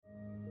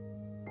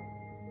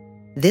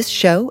This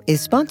show is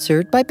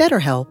sponsored by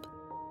BetterHelp.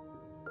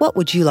 What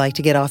would you like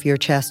to get off your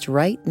chest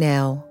right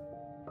now?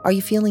 Are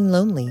you feeling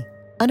lonely,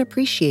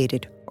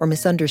 unappreciated, or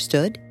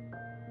misunderstood?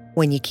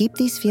 When you keep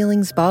these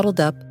feelings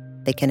bottled up,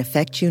 they can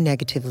affect you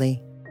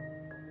negatively.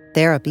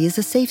 Therapy is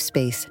a safe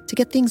space to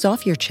get things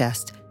off your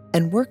chest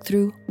and work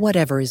through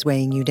whatever is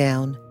weighing you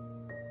down.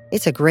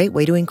 It's a great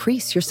way to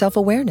increase your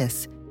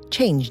self-awareness,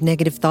 change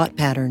negative thought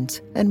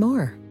patterns, and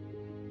more.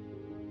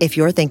 If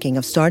you're thinking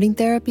of starting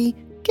therapy,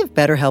 give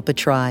BetterHelp a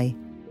try.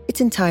 It's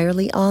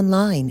entirely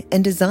online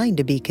and designed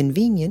to be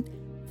convenient,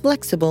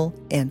 flexible,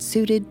 and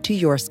suited to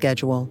your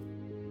schedule.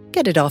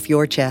 Get it off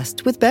your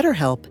chest with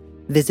BetterHelp.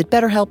 Visit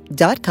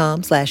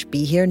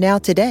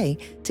BetterHelp.com/BeHereNow today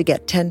to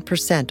get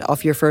 10%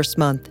 off your first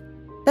month.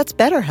 That's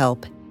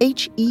BetterHelp,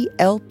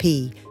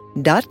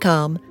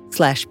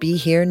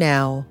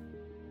 HELP.com/BeHereNow.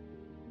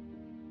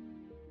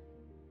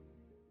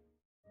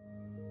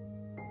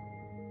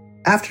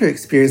 After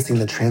experiencing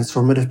the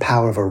transformative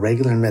power of a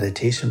regular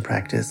meditation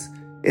practice,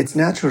 it's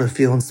natural to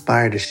feel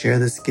inspired to share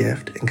this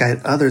gift and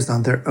guide others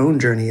on their own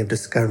journey of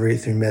discovery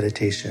through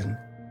meditation.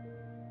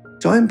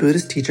 Join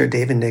Buddhist teacher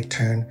David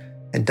Nichtern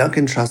and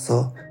Duncan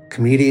Trussell,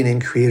 comedian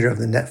and creator of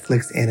the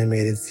Netflix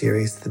animated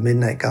series The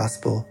Midnight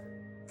Gospel,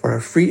 for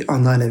a free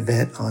online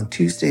event on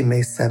Tuesday,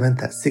 May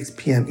 7th at 6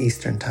 p.m.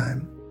 Eastern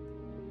Time.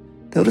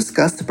 They'll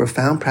discuss the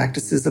profound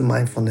practices of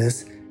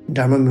mindfulness in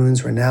Dharma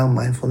Moon's renowned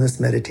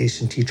mindfulness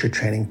meditation teacher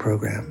training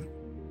program.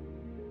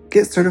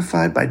 Get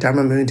certified by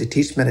Dharma Moon to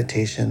teach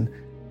meditation,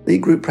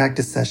 lead group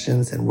practice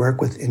sessions, and work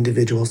with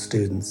individual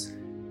students.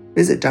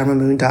 Visit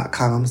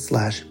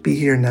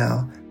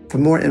dharmamoon.com/BeHereNow for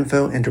more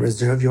info and to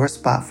reserve your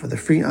spot for the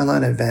free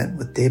online event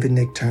with David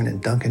Nichtern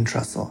and Duncan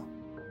Trussell.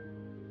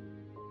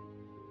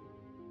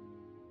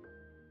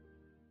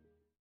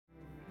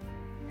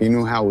 He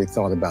knew how we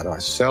thought about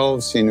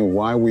ourselves. He knew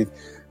why we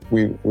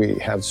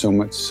have so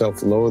much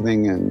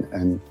self-loathing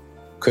and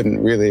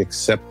couldn't really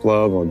accept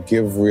love or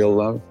give real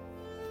love.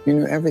 He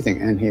knew everything,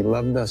 and he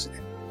loves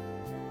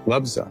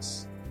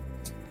us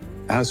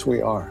as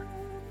we are.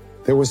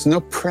 There was no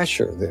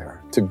pressure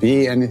there to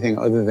be anything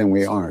other than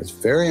we are. It's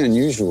very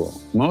unusual.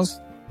 Most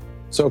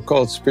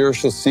so-called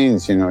spiritual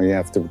scenes, you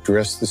have to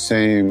dress the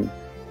same,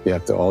 you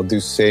have to all do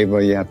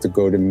seva, you have to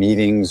go to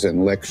meetings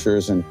and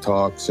lectures and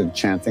talks and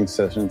chanting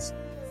sessions.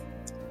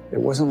 It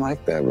wasn't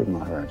like that with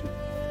Maharaji.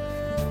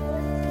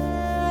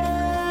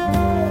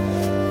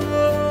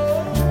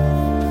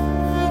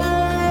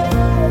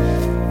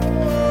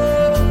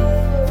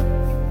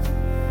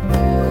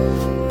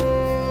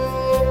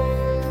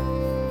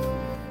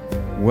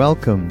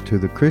 Welcome to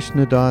the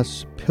Krishna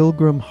Das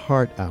Pilgrim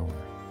Heart Hour.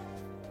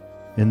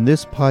 In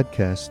this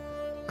podcast,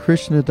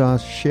 Krishna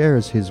Das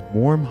shares his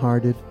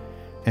warm-hearted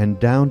and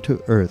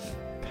down-to-earth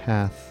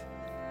path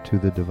to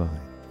the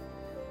divine.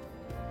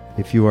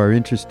 If you are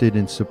interested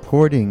in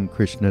supporting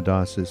Krishna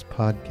Das's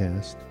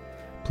podcast,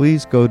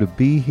 please go to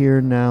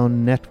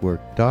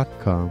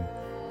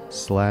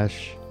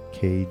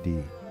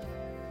BeHereNowNetwork.com/KD.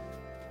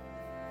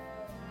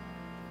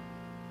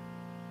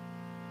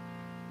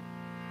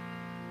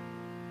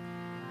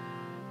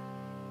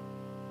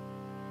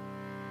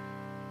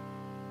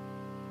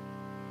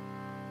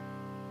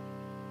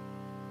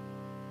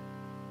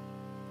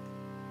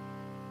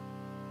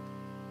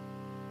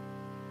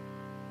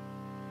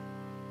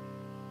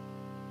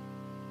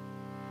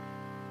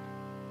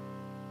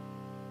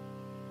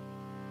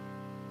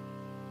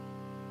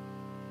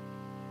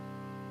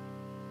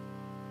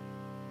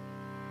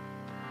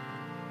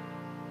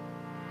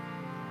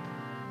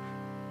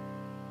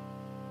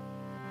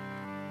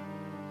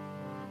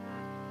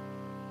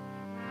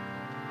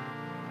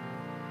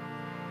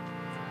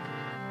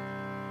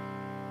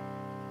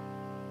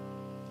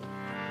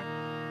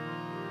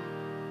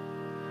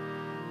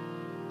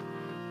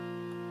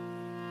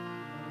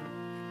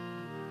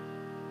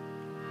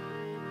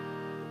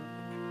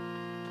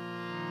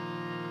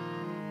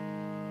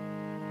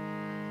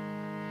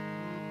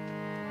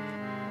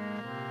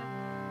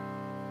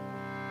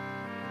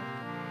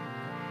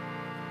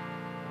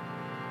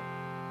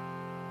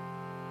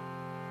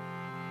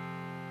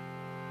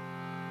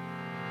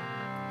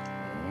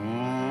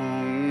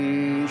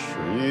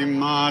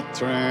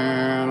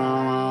 Matre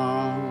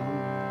Namah.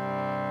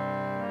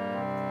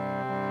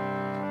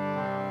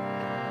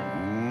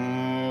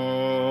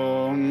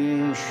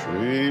 Om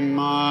Shri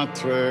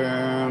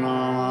Matre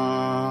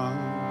Namah.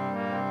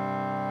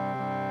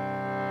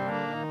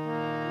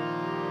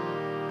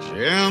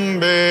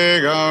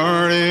 Jimbe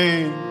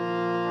Gardi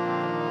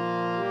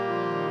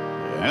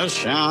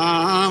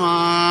Yashama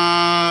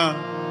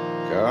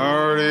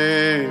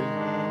Gardi.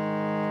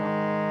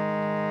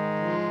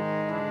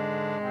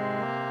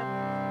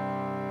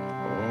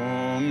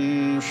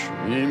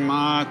 Shri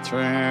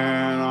Matre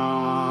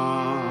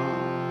Namah.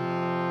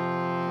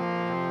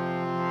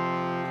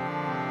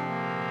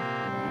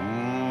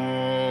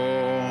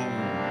 Om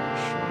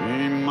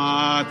Shri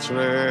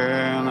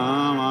Matre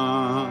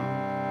Namah.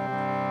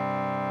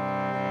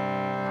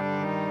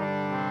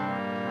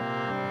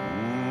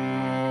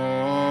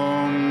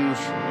 Om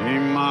Shri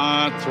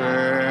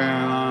Matre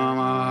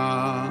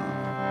Namah.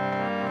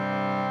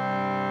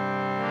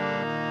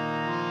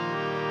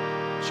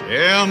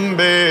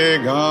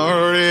 Shambhe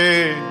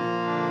Gauri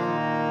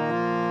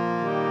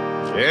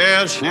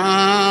Jai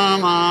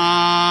Shama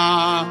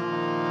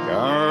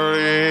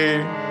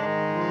Gauri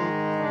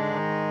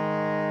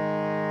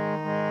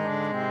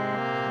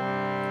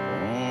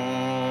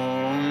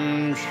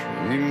Om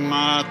Shri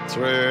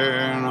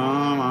Matre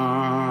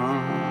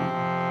Namah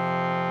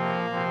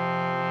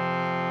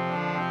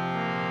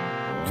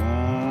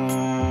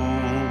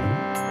Om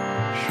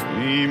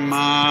Shri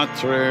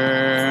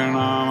Matre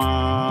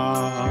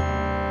Namah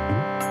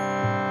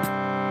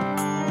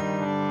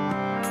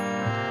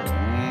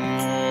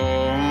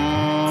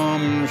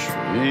Om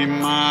Shri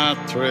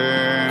Matre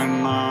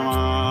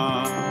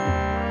Namah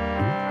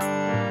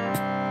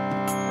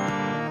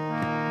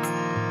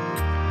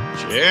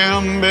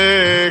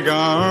Shambhe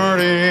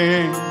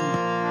Gauri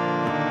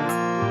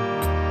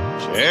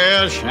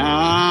Jai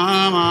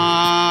Shama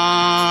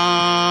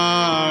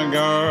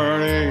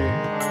Gauri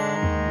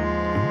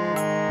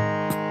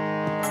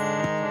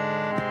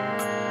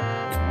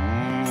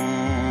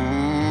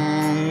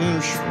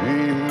Om Shri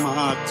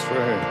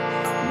Matre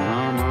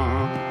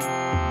Namah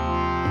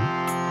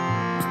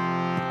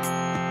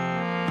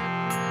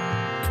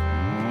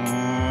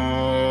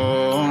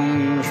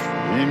Om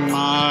Shri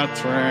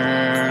Matre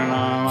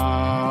Namah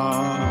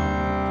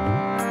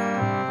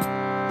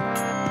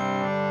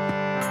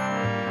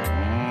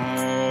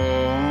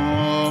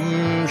Om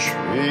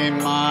Shri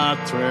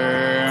Matre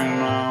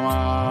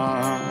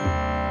Namah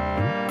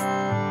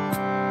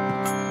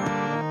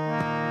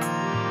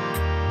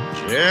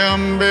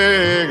Shambhe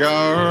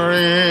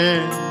Gauri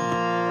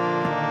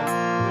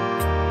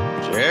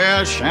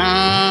Jai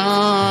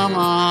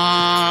Shama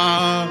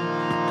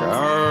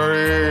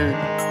Gauri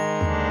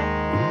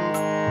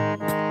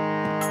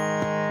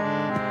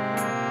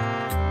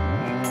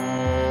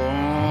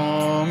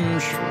Om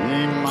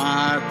Shri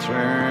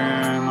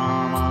Matre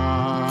Namah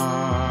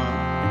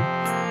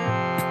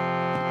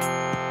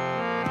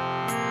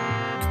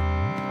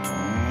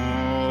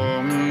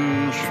Om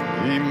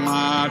Shri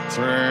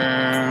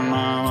Matre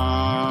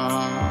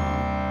Namah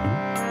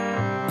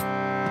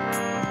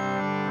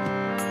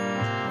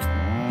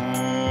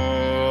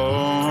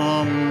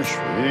Om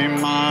Shri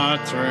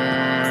Matre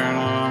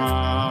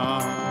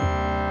Namah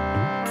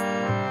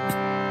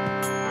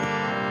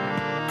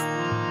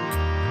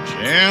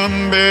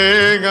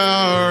Shambhe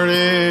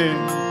Gauri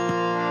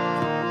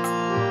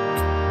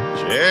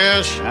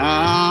Jai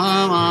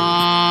Shama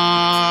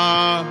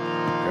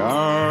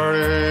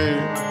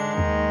Gauri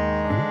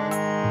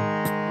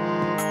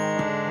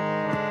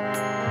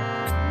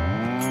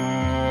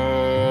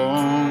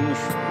Om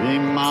Shri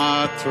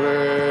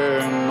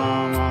Matre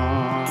Namah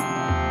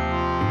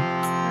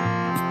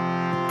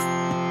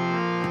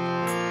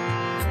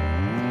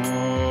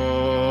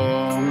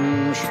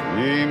Om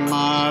Shri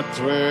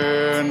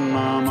Matre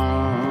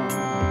Namah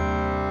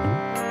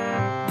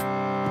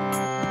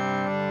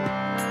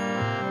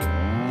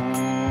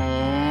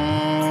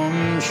Om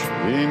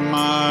Shri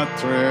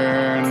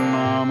Matre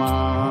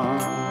Namah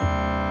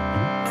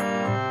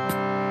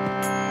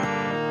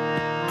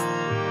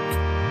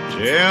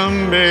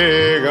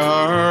Shambhe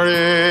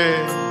Gauri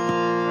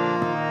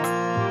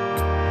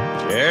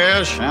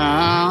Jai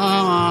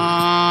Shama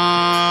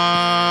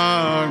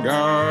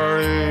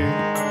Gauri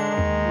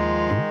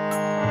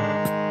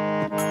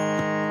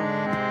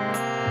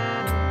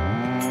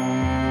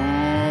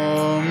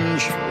Om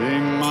Shri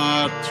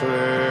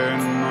Matre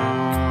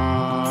Namah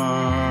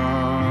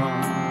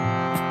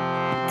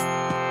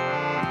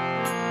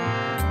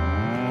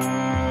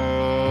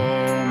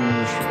Om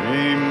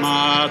Shri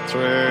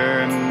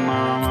Matre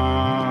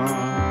Namah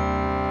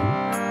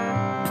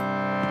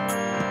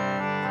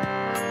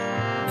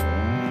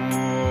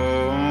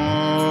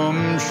Om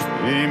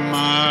Shri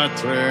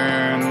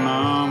Matre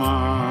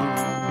Namah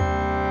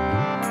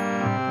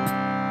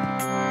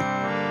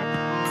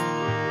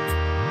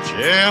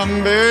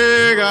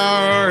Shambhe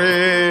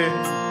Gauri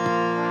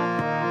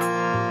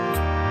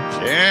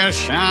Jai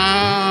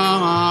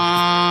Shama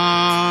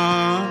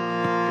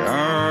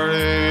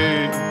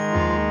Gauri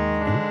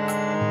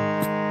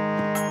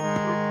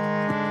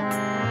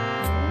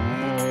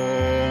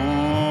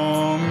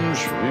Om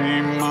Shri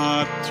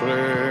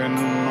Matre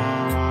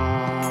Namah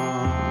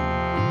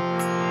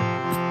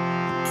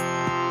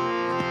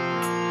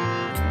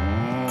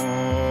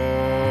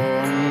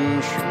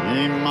Om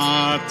Shri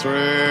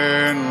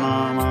Matre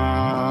Namah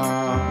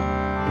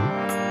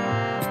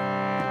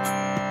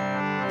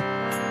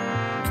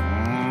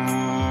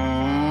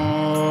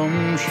Om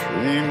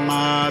Shri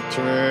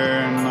Matre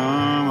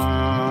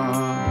Namah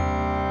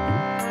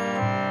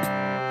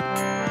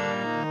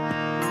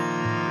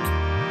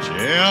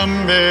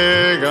Shambhe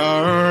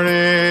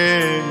Gauri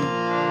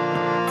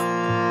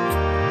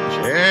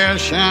Jai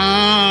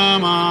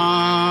Shama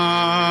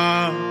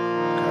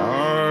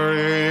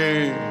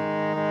Gauri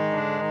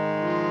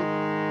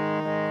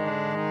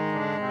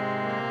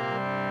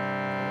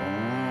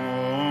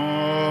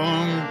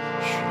Om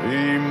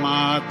Shri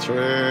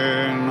Matre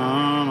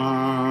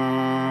Namah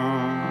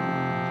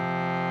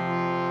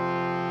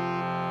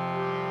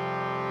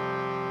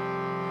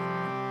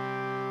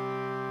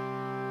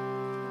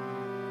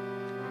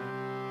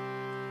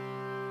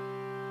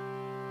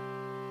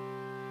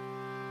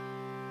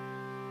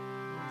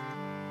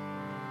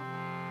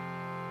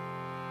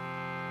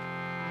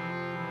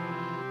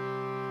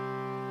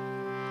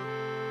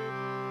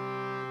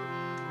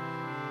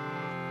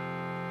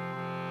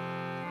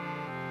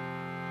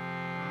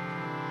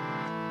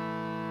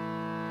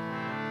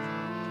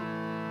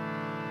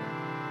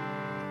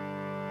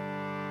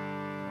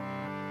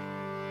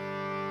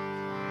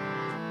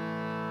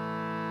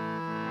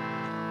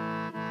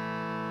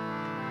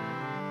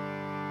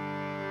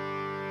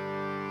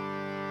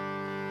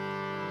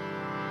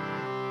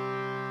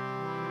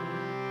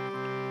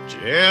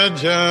Jai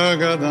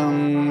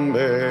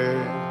Jagadambe,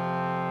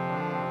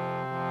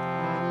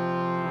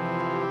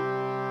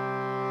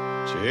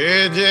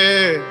 Jai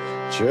Jai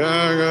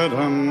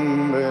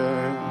Jagadambe,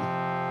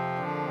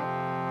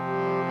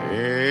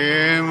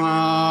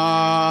 Ema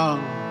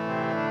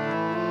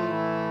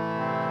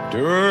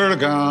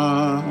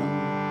Durga,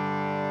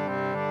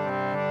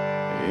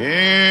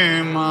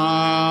 Ema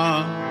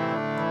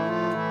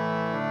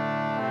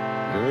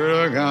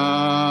Durga.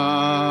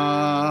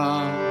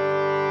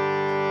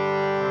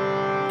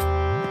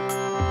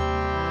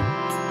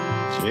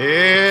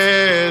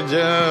 Jai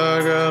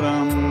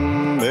Jagadambe,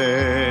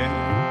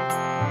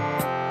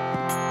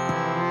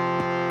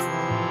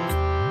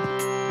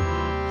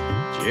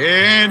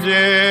 Jai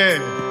Jai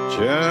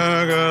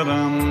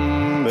Jagadambe,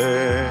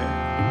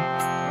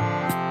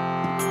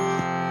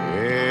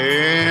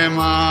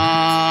 Ema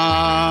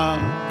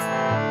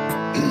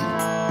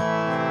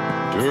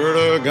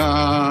Durga,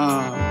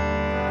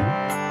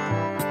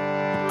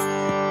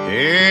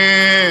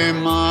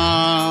 Ema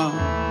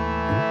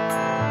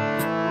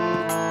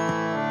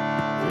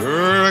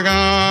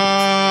Durga,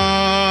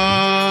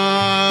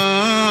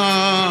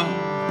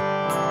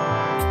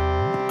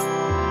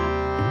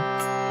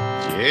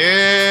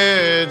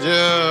 Jai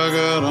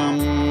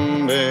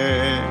Jagadambe,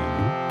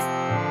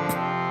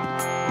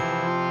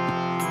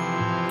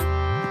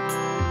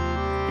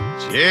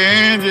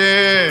 Jai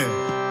Jai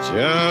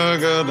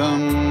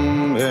Jagadambe,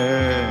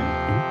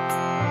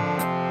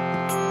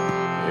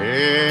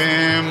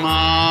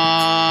 Ema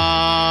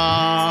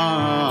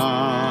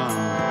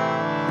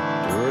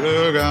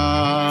Durga,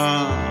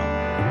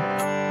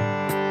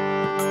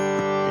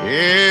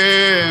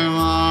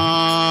 Ema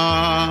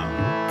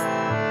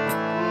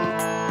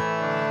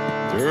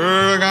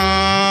Durga,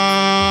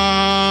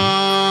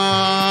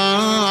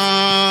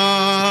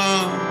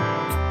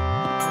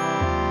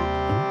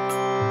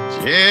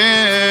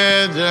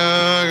 Jai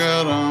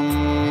Jagadambe,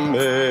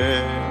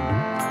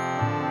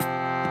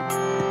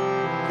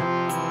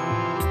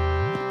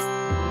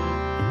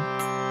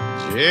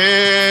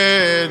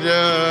 Jai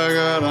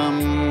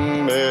Jagadambe,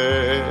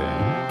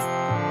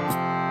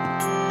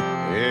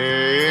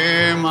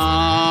 Ema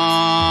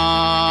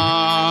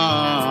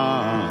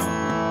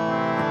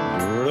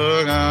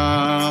Durga,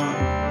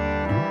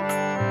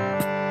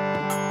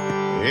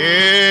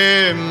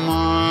 Ema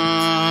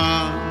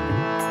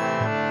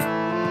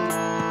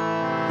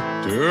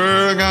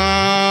Durga,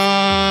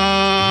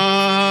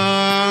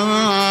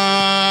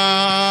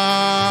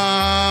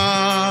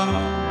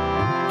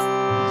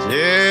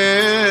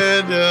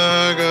 Jai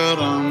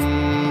Jagadambe,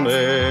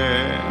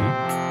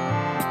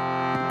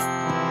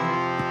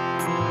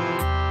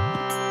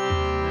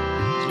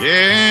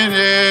 Jai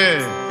Jai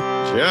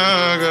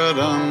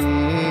Jagadambe,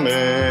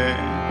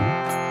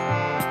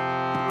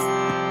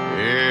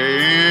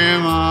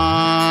 Ema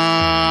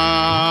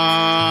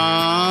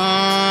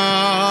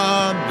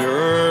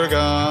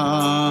Durga,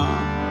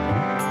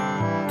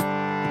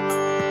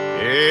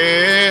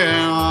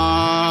 Ema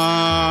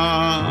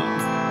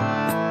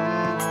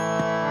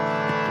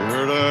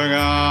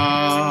Durga,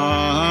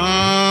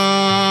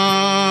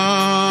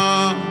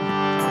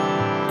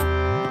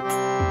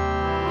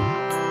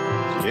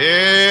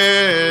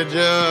 Jai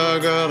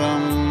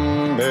Jagadambe,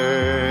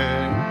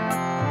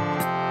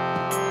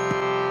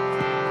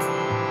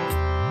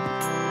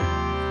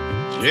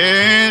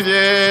 Jai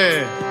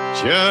Jai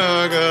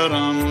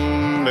Jagadambe,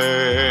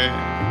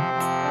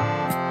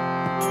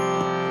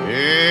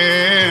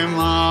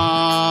 Ema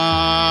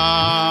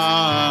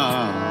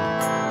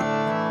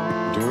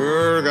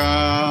Durga,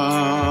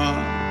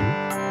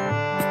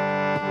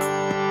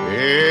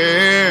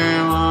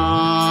 Ema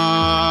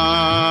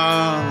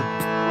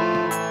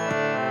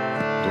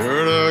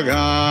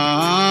Durga,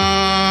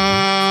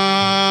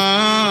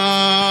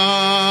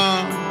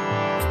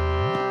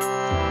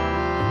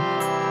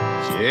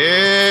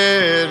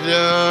 Jai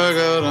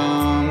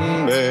Jagadambe,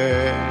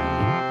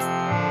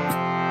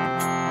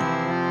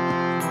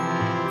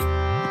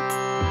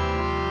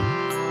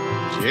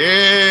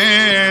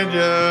 Jai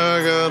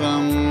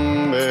Jagadambe,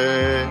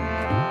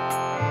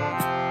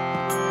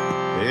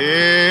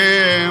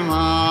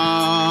 Ema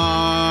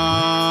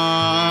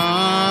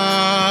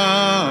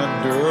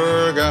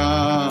Durga,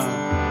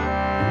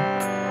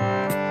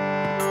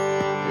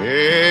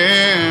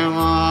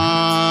 Ema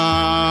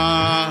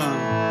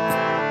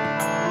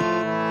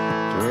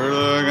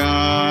Durga,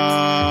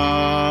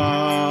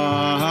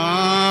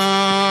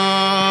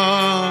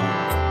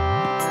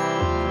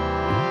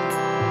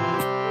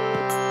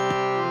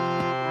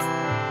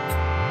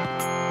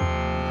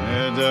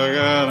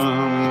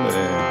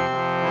 Jagadambe,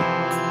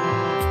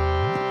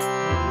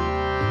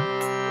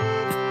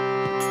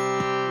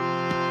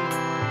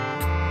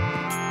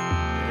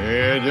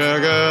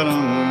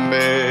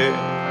 Jagadambe,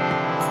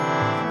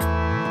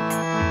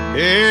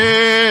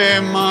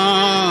 Ema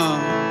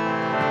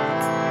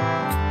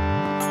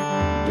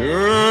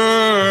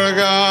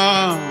Durga,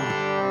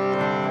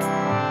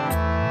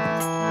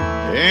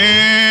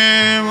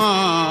 Ema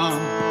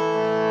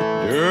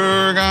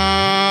Durga,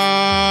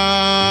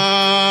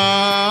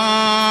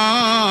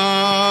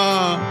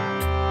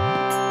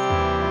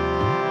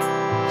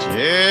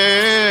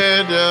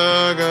 Jai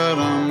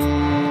Jagarambe.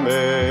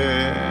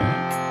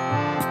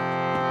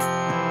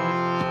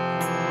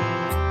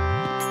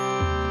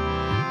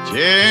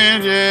 Jai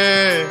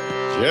Jai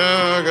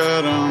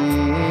Jagarambe.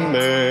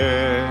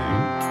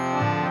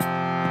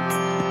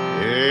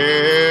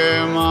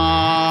 Ema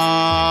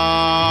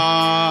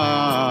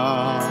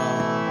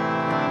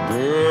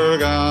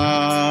Durga.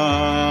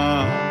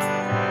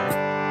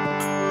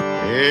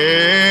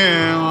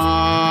 Ema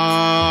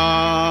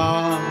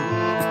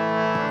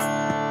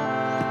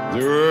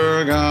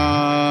Durga.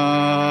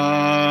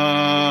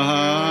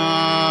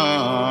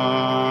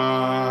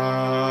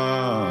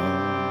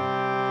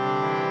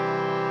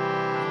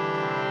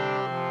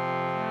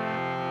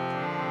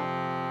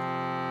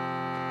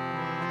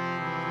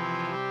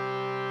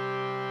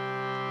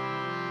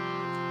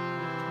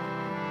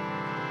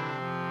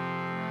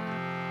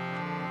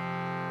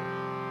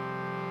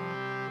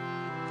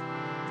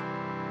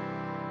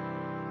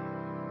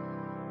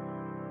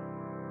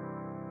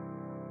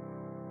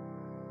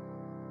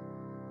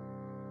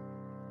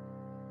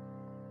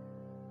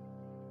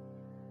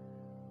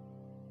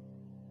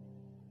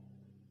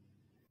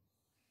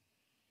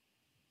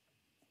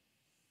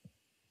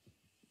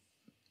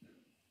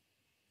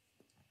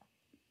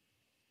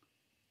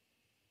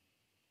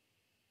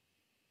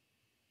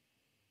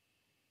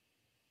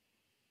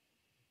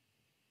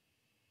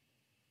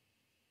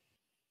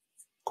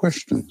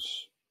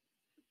 Questions?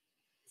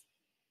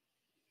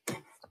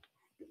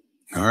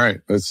 All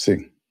right, let's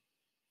see.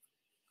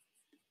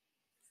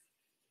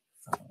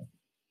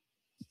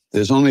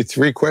 There's only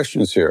 3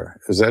 questions here.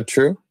 Is that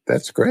true?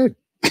 That's great.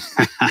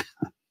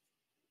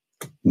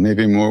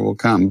 Maybe more will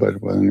come, but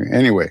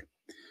anyway.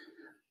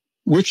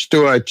 Which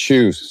do I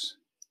choose?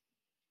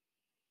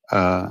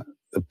 The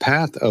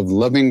path of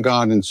loving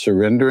God and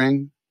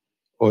surrendering,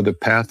 or the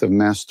path of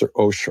Master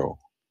Osho?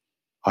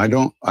 I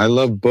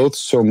love both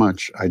so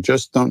much, I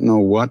just don't know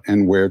what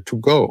and where to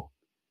go.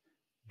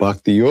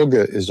 Bhakti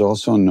Yoga is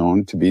also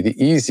known to be the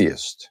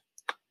easiest.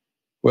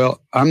 Well,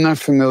 I'm not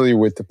familiar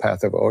with the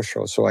path of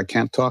Osho, so I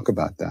can't talk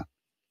about that.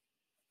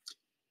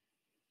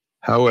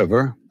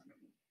 However,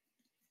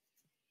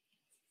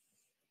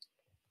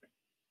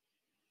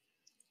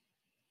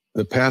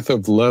 the path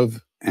of love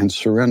and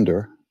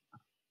surrender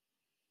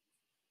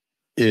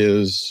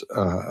is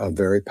a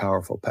very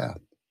powerful path.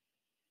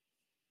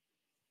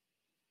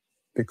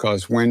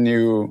 Because when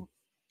you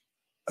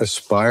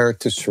aspire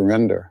to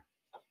surrender,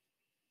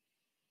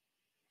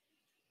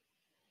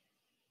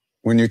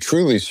 when you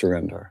truly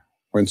surrender,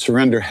 when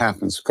surrender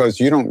happens, because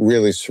you don't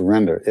really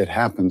surrender, it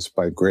happens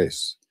by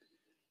grace.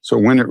 So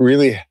when it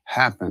really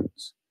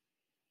happens,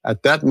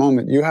 at that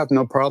moment, you have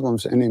no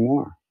problems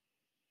anymore.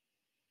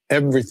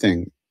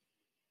 Everything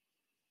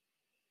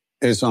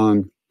is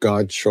on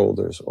God's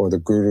shoulders, or the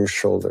Guru's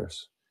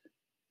shoulders,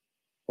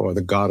 or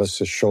the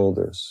goddess's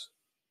shoulders.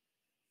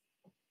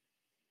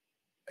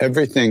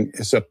 Everything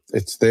is up,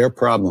 it's their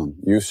problem.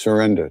 You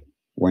surrendered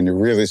when you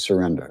really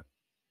surrendered.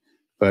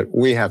 But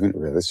we haven't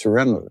really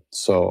surrendered.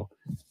 So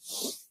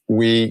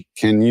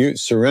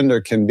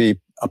surrender can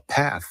be a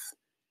path,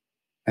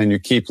 and you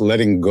keep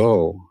letting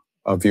go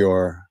of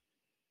your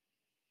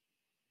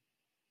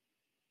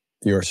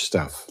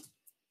stuff.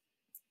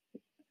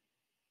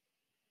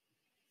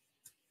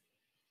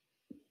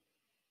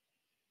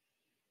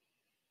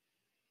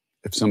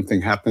 If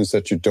something happens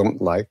that you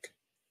don't like,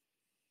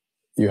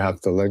 you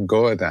have to let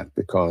go of that,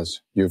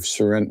 because you're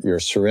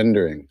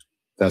surrendering.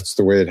 That's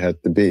the way it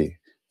had to be.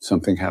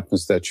 Something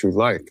happens that you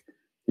like,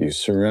 you've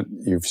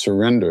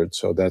surrendered,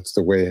 so that's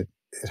the way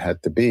it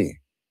had to be.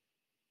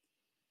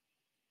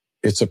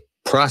 It's a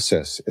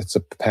process, it's a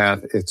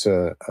path, it's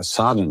a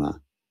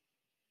sadhana.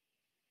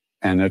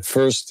 And at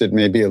first it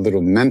may be a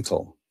little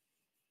mental,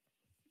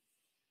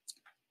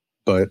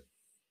 but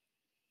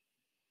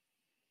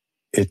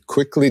it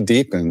quickly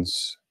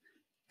deepens,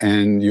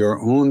 and your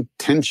own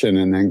tension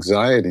and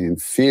anxiety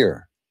and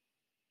fear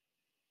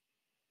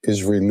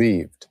is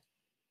relieved,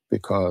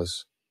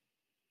 because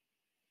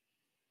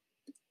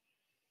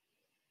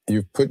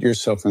you've put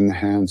yourself in the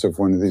hands of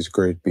one of these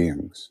great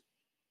beings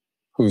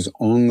who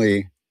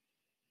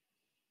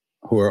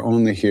are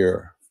only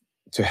here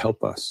to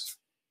help us.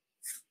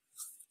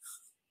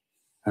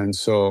 And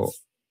so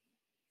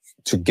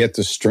to get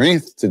the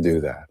strength to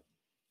do that,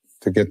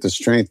 to get the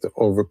strength to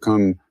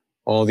overcome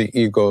all the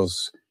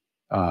ego's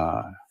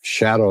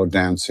shadow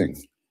dancing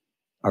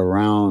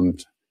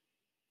around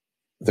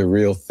the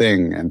real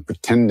thing and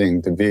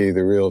pretending to be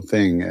the real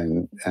thing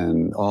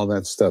and all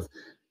that stuff.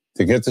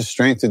 To get the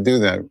strength to do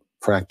that,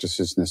 practice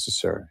is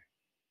necessary.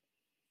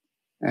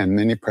 And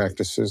many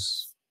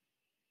practices,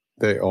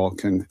 they all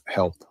can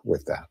help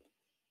with that.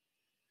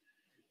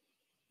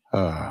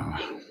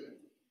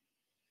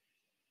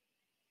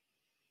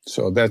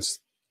 So that's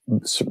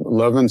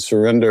love and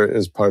surrender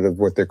is part of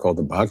what they call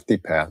the bhakti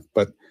path.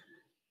 But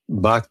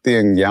bhakti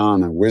and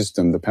jnana,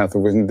 wisdom, the path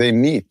of wisdom, they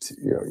meet.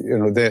 You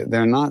know,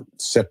 they're not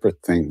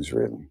separate things,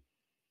 really.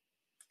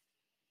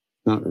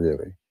 Not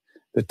really.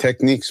 The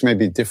techniques may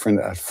be different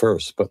at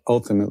first, but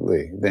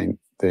ultimately they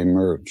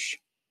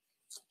merge.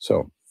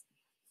 So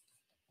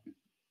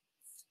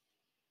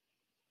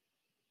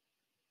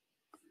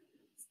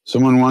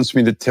Someone wants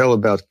me to tell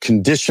about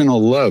conditional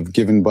love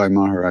given by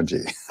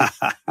Maharaji.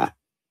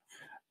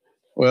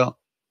 Well,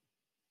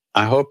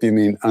 I hope you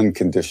mean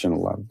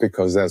unconditional love,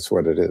 because that's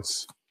what it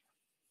is.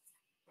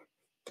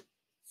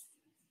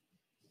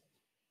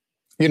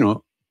 You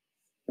know,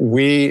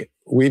 we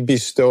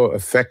bestow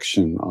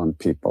affection on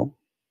people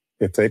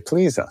if they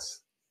please us,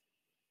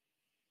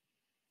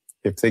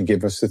 if they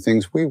give us the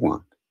things we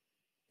want,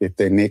 if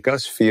they make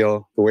us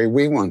feel the way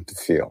we want to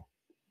feel.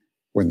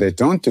 When they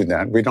don't do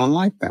that, we don't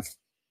like them.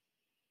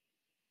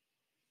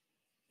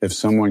 If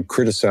someone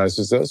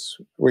criticizes us,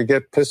 we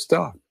get pissed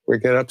off, we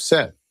get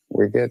upset,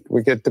 we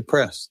get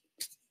depressed,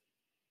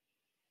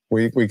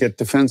 we get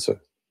defensive.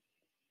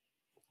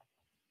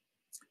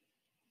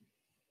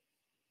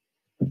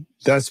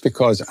 That's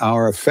because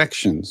our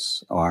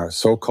affections, our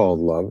so-called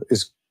love,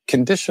 is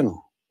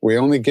conditional. We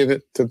only give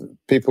it to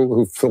people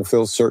who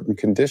fulfill certain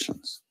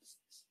conditions.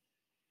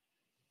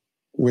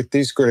 With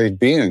these great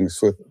beings,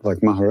 like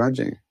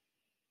Maharaji,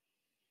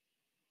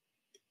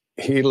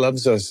 he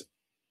loves us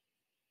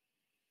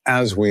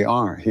as we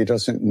are. He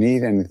doesn't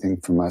need anything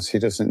from us. He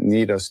doesn't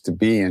need us to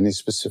be any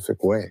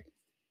specific way.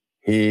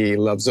 He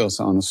loves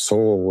us on a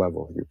soul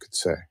level, you could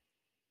say.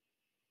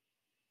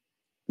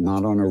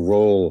 Not on a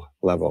role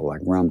level,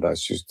 like Ram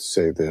Dass used to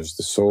say, there's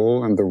the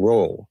soul and the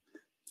role.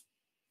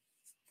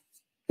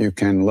 You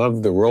can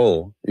love the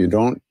role. You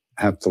don't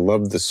have to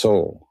love the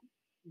soul.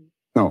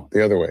 No,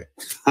 the other way.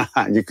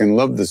 You can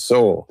love the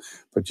soul,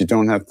 but you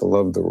don't have to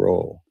love the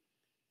role.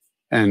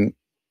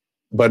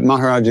 But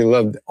Maharaji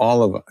loved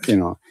all of us, you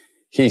know.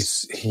 He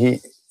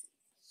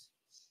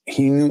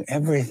knew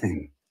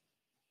everything.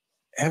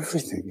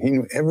 Everything. He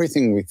knew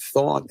everything we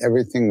thought,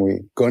 everything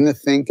we're gonna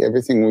think,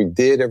 everything we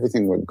did,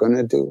 everything we're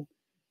gonna do.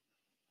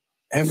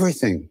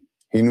 Everything.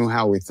 He knew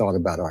how we thought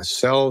about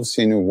ourselves.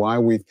 He knew why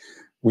we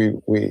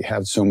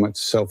had so much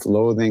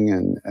self-loathing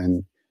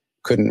and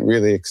couldn't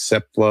really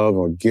accept love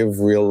or give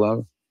real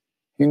love.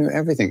 He knew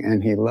everything,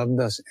 and he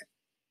loves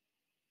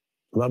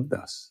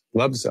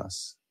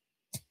us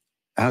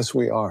as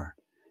we are.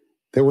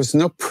 There was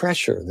no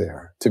pressure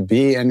there to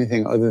be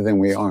anything other than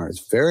we are.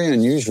 It's very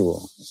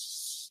unusual.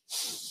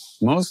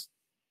 Most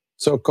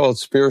so-called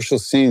spiritual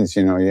scenes,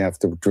 you know, you have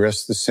to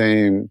dress the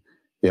same,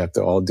 you have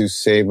to all do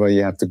seva,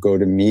 you have to go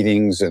to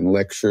meetings and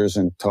lectures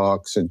and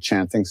talks and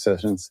chanting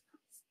sessions.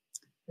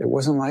 It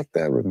wasn't like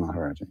that with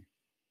Maharaji.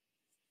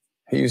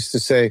 He used to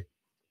say,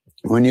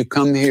 when you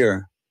come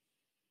here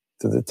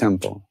to the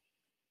temple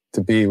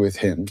to be with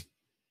him,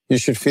 you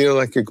should feel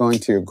like you're going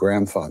to your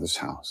grandfather's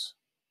house.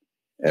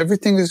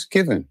 Everything is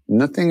given.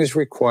 Nothing is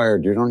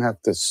required. You don't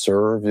have to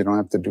serve. You don't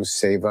have to do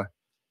seva.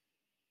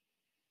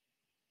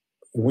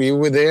 We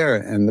were there,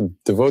 and the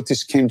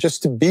devotees came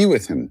just to be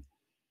with him,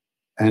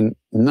 and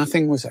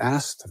nothing was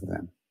asked of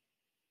them.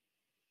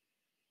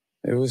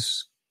 It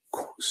was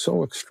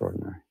so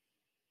extraordinary.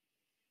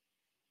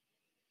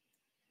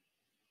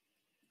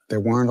 There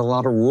weren't a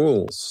lot of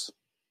rules.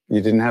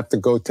 You didn't have to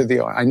go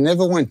to I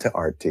never went to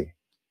Arti.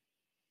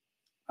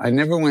 I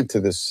never went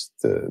to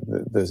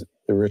the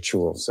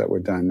rituals that were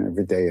done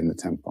every day in the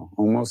temple.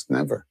 Almost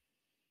never.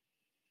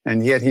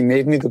 And yet he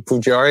made me the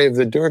pujari of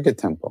the Durga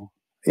temple.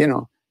 You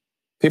know,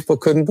 people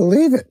couldn't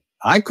believe it.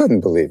 I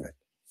couldn't believe it.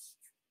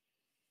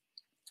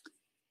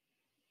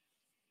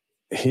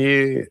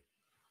 He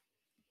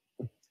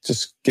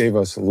just gave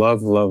us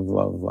love, love,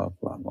 love, love,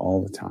 love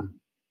all the time.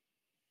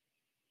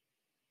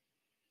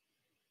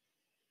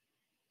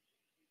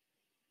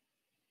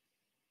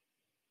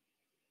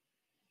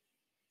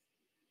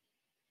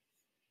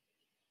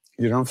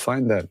 You don't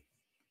find that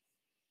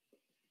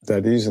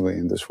easily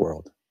in this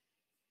world.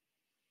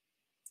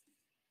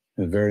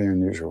 It's very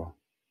unusual.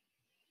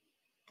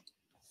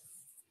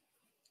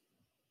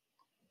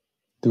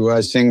 Do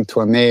I sing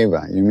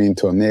Tvameva? You mean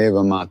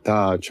Tvameva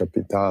Mata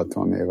Chapita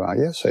Tvameva?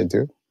 Yes, I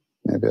do.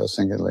 Maybe I'll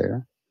sing it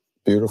later.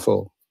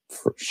 Beautiful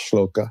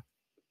shloka.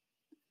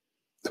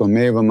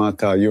 Tvameva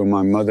Mata, you are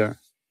my mother.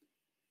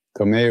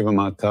 Tvameva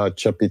Mata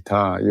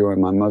Chapita, you are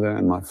my mother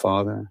and my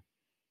father.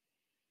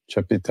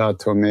 Chapita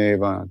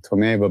Tvameva,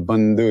 Tvameva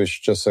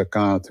Bandhush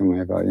Jasaka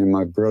Tvameva, you're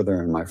my brother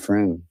and my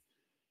friend.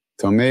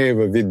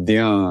 Tvameva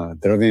Vidya,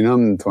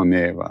 Dravinam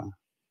Tvameva.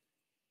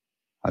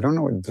 I don't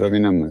know what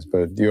Dravinam is,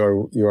 but you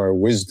are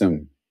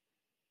wisdom.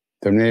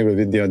 Tvameva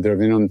Vidya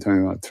Dravinam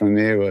Tvameva,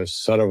 Tvameva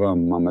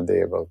Sarvam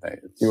Mamadeva.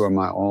 You are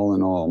my all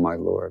in all, my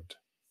Lord.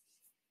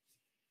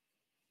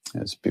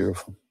 It's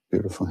beautiful,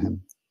 beautiful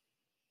hymn.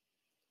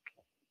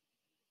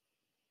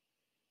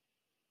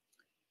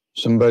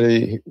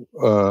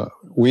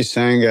 We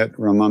sang at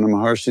Ramana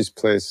Maharshi's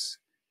place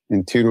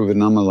in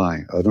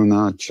Tiruvannamalai,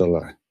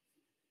 Arunachala,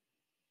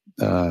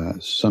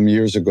 some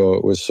years ago.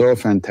 It was so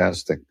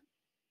fantastic.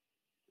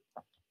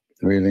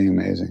 Really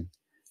amazing.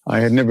 I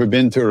had never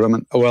been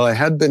to I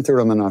had been to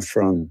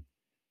Ramanashram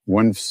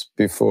once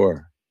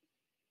before,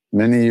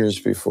 many years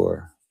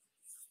before.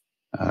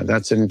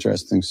 That's an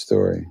interesting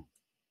story.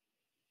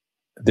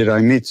 Did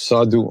I meet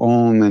Sadhu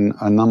Om and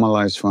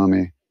Annamalai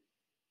Swami?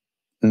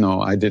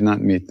 No, I did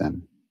not meet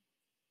them.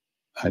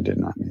 I did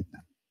not meet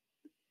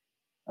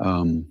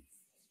them.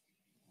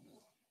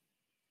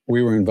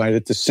 we were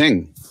invited to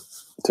sing,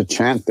 to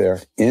chant there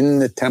in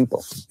the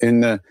temple, in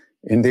the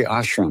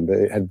ashram.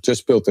 They had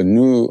just built a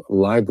new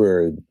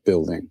library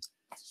building,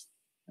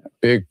 a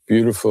big,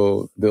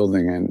 beautiful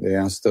building, and they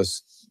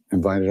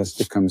invited us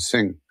to come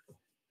sing.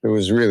 It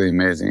was really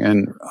amazing.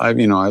 And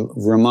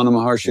Ramana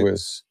Maharshi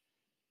was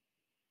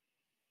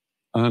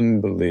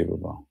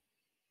unbelievable.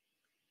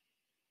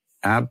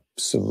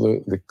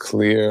 Absolutely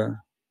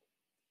clear,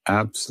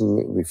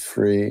 absolutely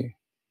free,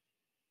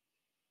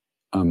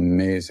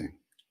 amazing.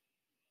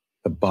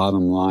 The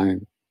bottom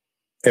line,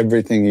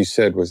 everything he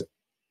said was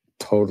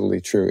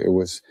totally true. It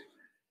was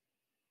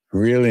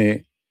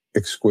really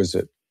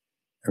exquisite,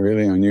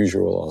 really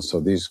unusual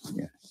also.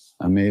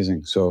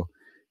 Amazing. So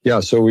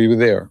we were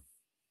there,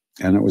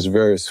 and it was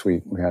very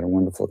sweet. We had a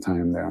wonderful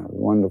time there, a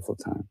wonderful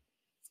time.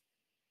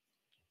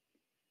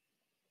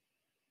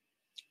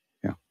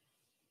 Yeah.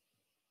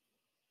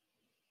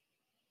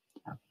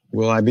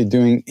 Will I be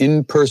doing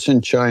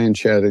in-person chai and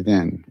chat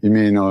again? You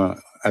mean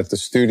at the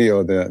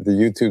studio, the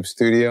YouTube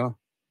studio?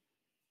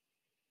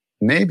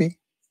 Maybe.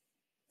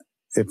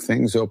 If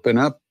things open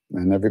up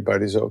and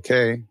everybody's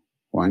okay,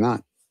 why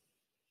not?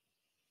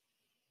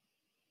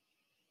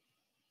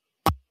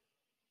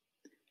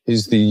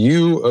 Is the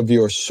you of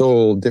your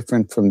soul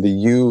different from the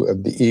you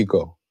of the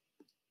ego?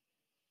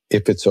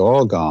 If it's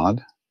all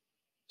God,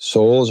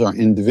 souls are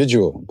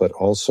individual, but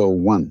also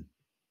one.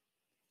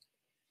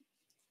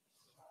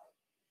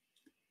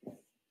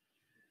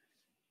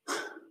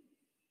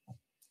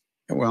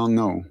 Well,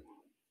 no,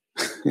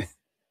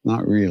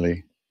 not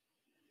really.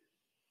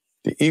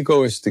 The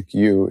egoistic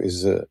you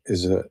is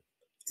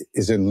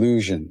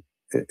illusion.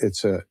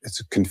 It's a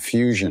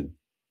confusion.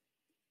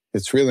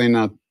 It's really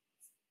not.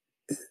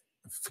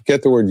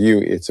 Forget the word you.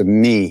 It's a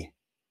me.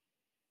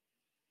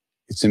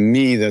 It's a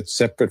me that's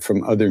separate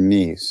from other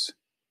me's.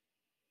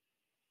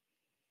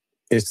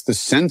 It's the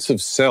sense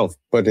of self,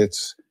 but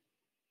it's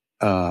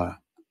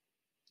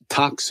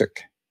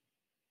toxic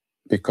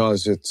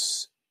because it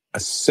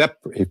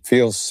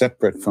feels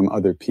separate from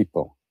other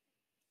people.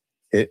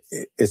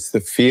 It's the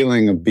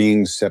feeling of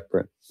being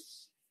separate.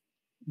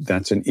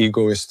 That's an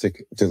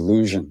egoistic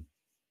delusion.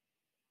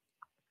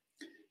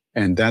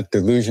 And that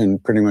delusion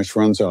pretty much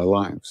runs our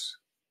lives.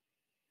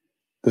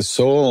 The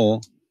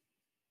soul,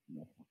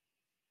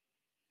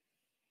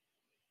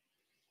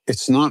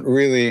 it's not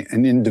really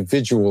an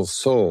individual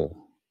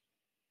soul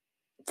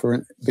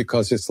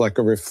because it's like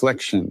a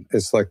reflection.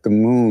 It's like the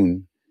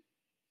moon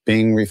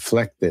being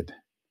reflected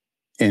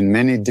in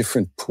many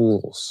different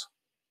pools.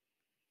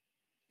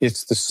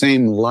 It's the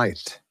same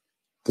light,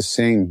 the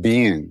same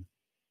being,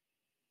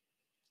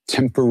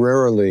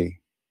 temporarily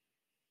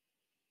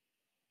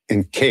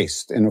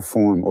encased in a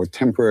form or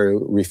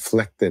temporarily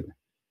reflected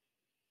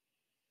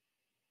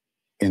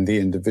in the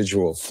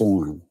individual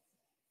form.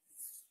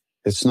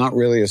 It's not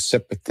really a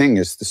separate thing.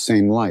 It's the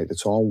same light.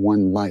 It's all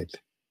one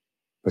light,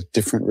 but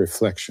different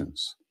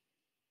reflections.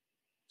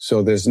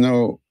 So it's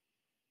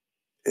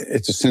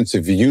a sense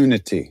of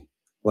unity,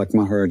 like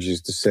Maharaj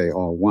used to say,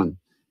 all one.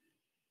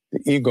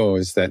 The ego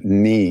is that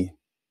me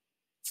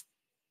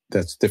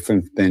that's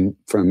different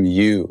from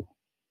you,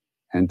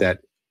 and that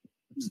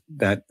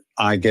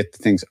I get the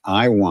things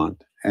I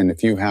want. And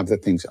if you have the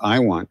things I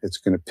want, it's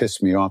going to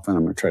piss me off and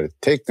I'm going to try to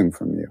take them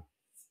from you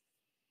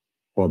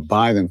or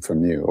buy them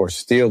from you or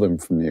steal them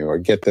from you or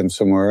get them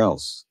somewhere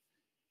else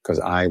because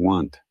I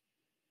want.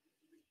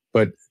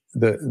 But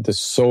the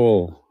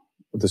soul,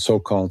 the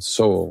so-called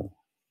soul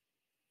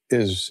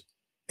is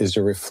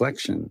a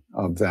reflection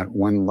of that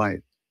one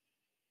light.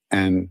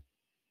 And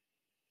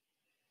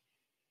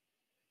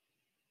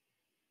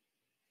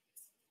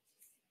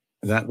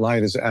that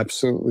light is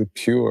absolutely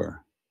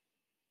pure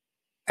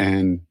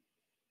and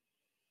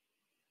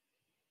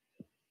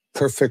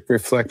perfect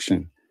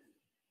reflection.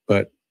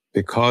 But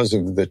because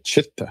of the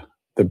chitta,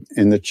 the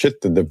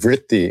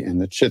vritti and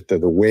the chitta,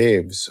 the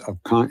waves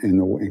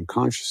in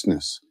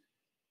consciousness,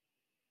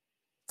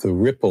 the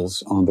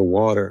ripples on the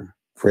water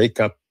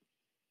break up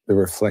the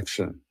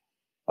reflection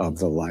of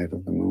the light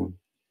of the moon,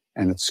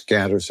 and it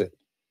scatters it.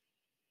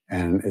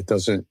 And it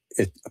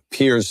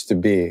appears to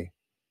be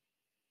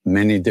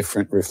many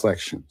different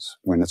reflections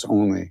when it's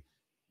only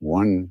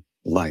one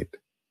light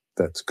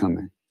that's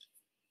coming.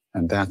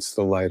 And that's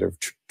the light of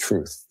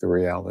truth, the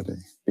reality,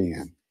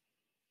 being,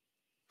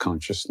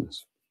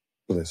 consciousness,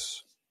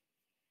 bliss.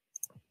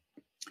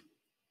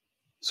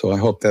 So I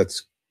hope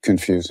that's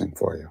confusing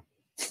for you.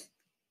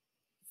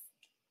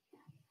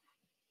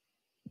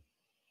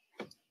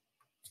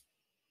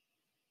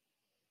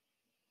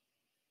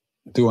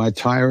 Do I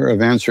tire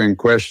of answering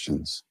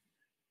questions?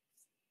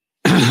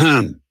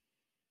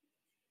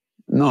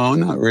 No,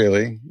 not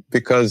really,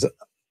 because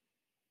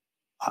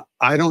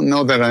I don't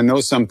know that I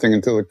know something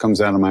until it comes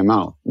out of my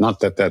mouth. Not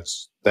that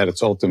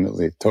it's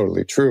ultimately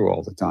totally true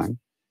all the time,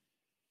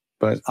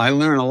 but I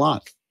learn a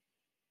lot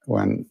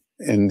when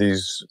in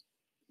these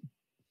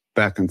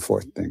back and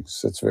forth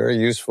things. It's very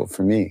useful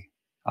for me.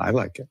 I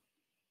like it.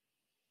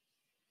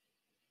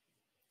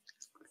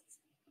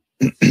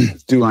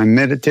 Do I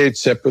meditate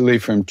separately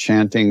from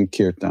chanting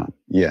kirtan?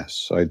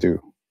 Yes, I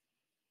do.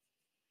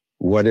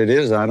 What it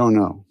is, I don't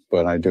know,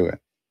 but I do it.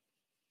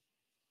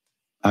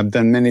 I've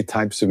done many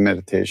types of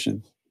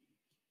meditation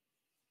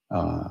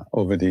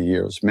over the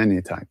years,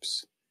 many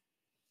types.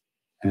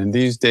 And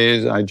these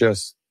days, I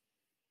just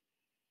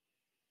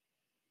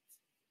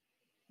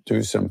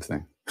do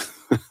something.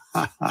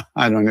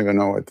 I don't even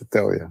know what to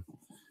tell you.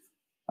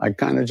 I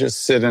kind of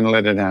just sit and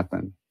let it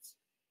happen.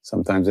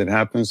 Sometimes it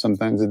happens,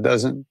 sometimes it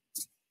doesn't.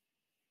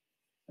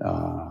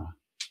 But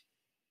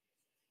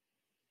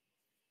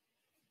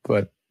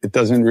it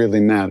doesn't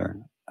really matter.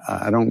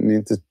 I don't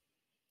mean to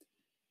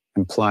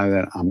imply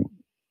that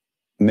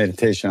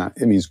meditation,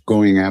 it means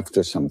going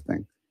after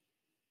something.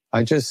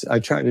 I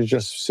try to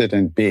just sit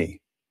and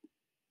be.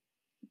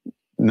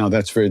 Now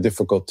that's very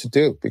difficult to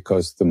do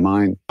because the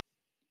mind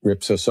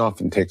rips us off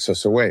and takes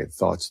us away.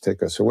 Thoughts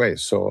take us away.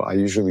 So I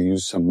usually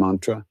use some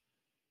mantra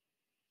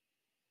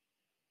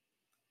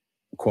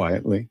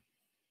quietly,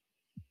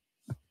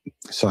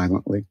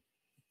 silently,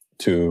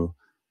 to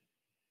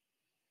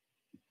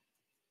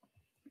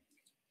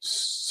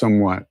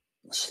somewhat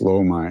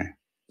slow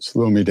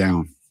me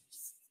down.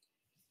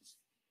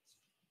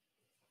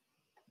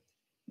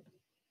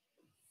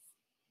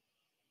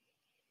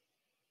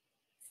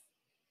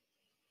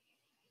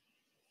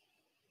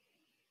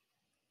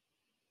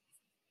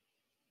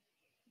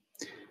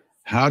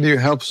 How do you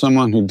help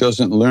someone who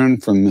doesn't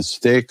learn from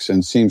mistakes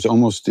and seems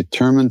almost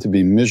determined to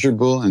be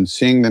miserable, and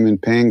seeing them in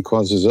pain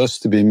causes us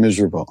to be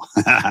miserable?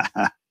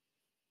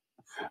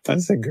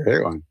 That's a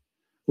great one.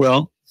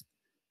 Well,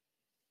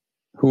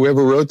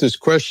 whoever wrote this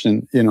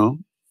question,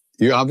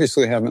 you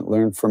obviously haven't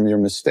learned from your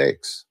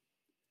mistakes.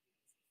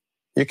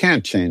 You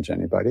can't change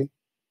anybody.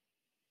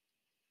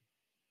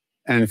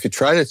 And if you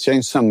try to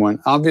change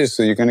someone,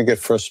 obviously you're going to get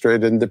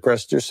frustrated and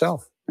depressed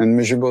yourself and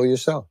miserable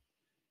yourself.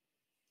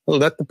 Well,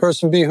 let the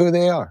person be who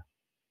they are.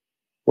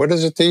 What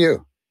is it to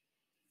you?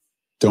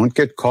 Don't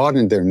get caught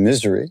in their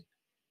misery.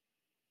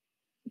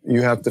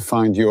 You have to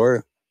find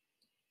your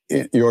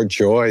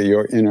joy,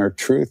 your inner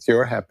truth,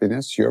 your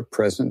happiness, your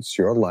presence,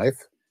 your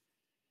life.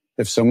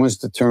 If someone's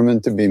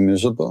determined to be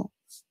miserable,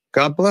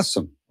 God bless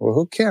them. Well,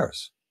 who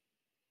cares?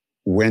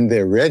 When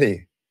they're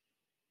ready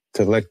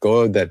to let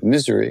go of that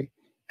misery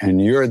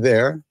and you're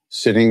there,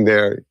 sitting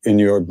there in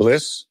your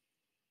bliss,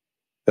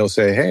 they'll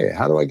say, hey,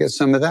 how do I get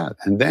some of that?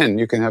 And then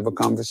you can have a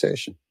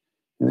conversation.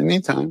 In the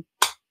meantime,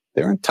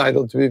 they're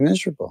entitled to be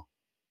miserable.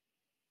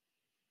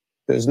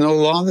 There's no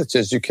law that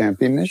says you can't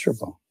be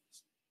miserable.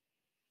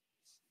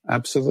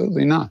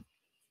 Absolutely not.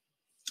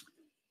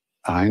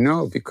 I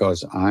know,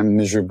 because I'm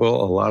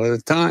miserable a lot of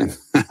the time.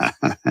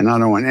 And I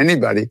don't want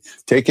anybody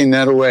taking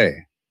that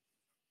away.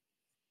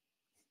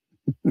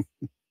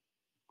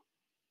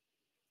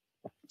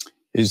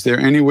 Is there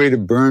any way to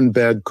burn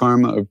bad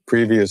karma of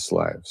previous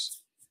lives?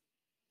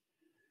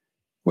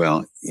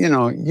 Well, you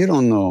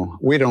don't know.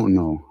 We don't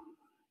know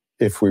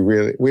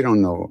we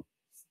don't know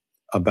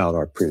about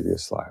our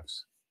previous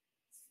lives.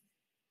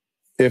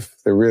 If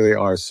there really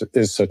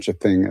is such a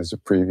thing as a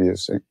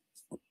previous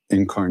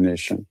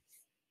incarnation.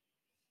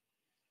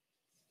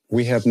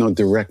 We have no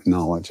direct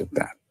knowledge of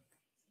that.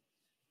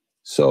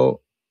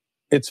 So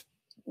it's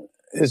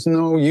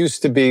no use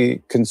to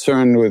be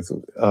concerned with,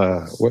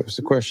 what was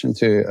the question?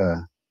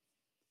 To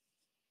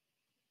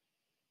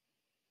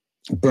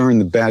burn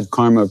the bad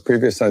karma of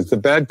previous lives. The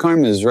bad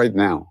karma is right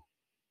now.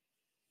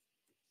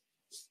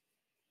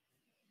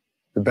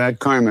 The bad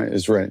karma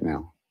is right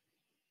now.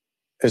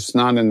 It's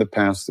not in the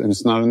past and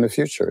it's not in the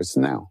future. It's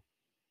now.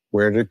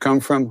 Where did it come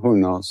from? Who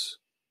knows?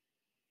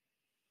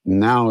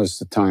 Now is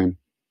the time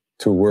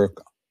to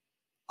work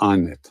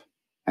on it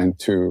and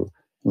to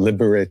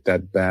liberate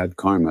that bad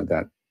karma,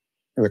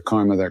 the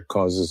karma that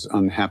causes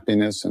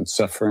unhappiness and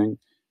suffering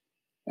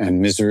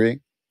and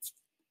misery.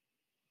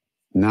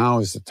 Now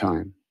is the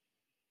time.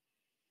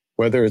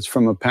 Whether it's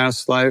from a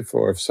past life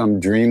or some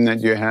dream that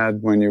you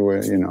had when you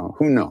were,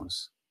 who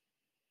knows?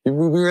 We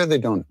really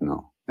don't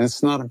know. And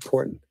it's not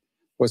important.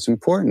 What's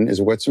important is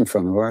what's in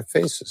front of our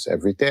faces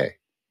every day,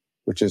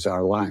 which is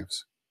our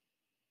lives.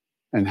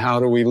 And how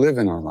do we live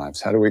in our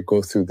lives? How do we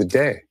go through the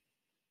day?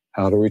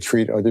 How do we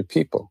treat other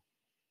people?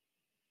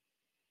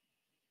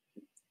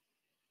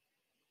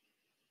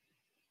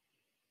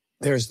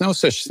 There's no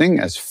such thing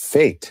as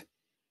fate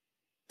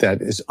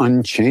that is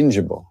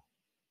unchangeable.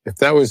 If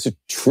that was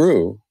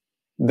true,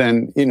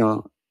 then,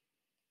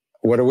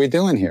 what are we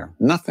doing here?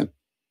 Nothing.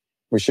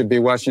 We should be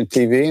watching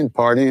TV and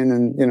partying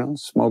and,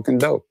 smoking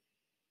dope.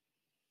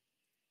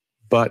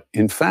 But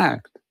in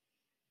fact,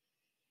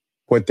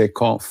 what they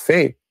call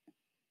fate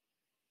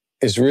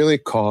is really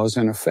cause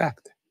and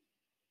effect.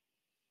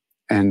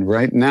 And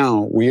right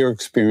now, we are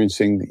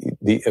experiencing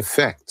the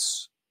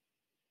effects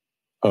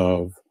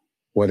of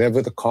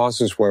whatever the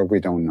causes were, we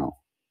don't know.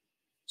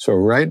 So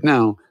right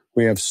now,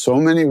 we have so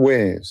many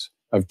ways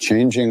of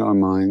changing our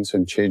minds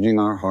and changing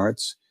our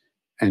hearts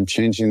and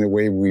changing the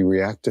way we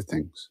react to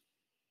things.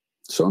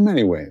 So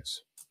many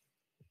ways.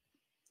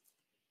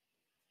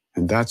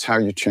 And that's how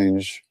you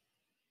change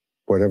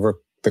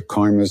whatever the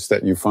karmas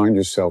that you find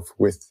yourself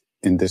with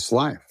in this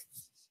life.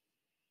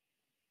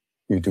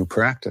 You do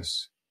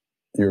practice.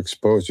 you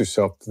expose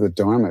yourself to the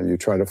Dharma. You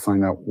try to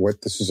find out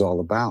what this is all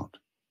about.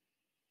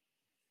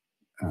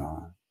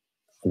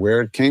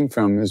 Where it came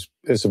from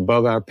is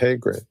above our pay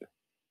grade.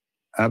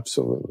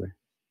 Absolutely.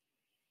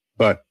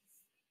 But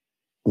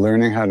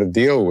learning how to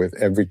deal with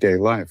everyday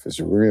life is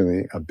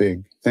really a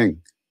big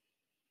thing.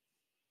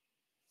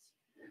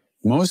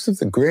 Most of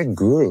the great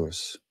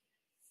gurus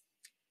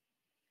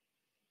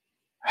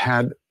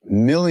had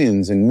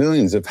millions and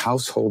millions of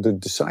householder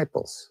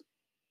disciples.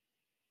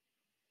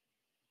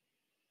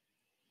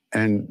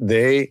 And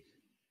they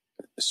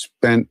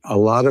spent a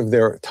lot of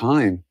their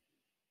time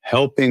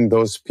helping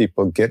those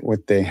people get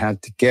what they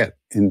had to get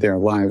in their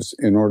lives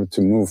in order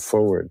to move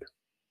forward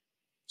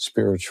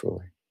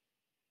spiritually.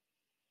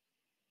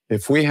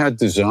 If we had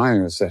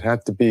desires that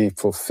had to be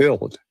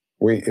fulfilled,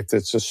 if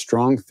it's a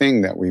strong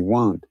thing that we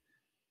want,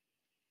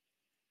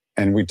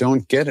 and we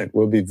don't get it,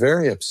 we'll be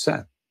very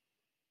upset.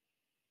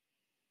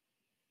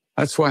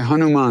 That's why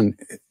Hanuman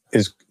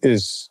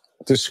is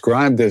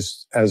described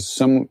as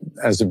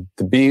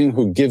the being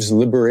who gives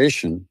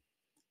liberation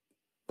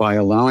by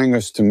allowing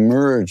us to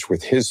merge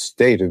with his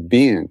state of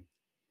being,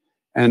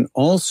 and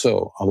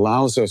also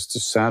allows us to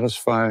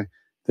satisfy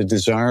the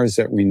desires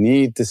that we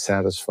need to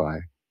satisfy.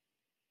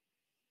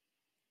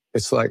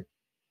 It's like,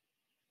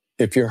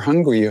 if you're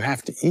hungry, you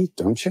have to eat,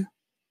 don't you?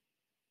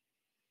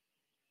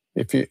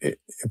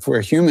 If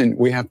we're human,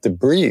 we have to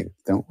breathe,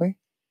 don't we?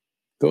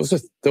 Those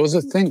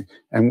are things.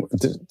 And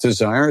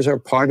desires are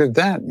part of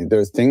that.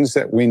 They're things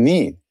that we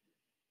need.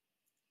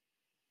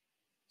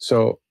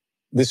 So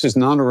this is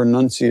not a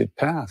renunciate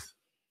path.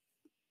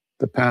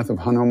 The path of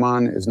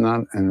Hanuman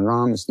and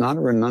Ram is not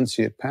a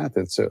renunciate path.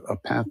 It's a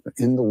path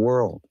in the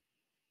world.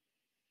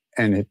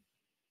 And it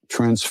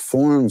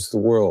transforms the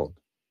world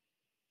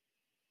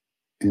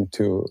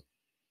into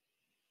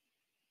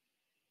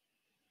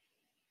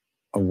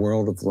a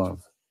world of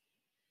love.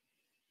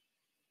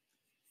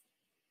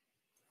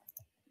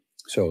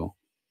 So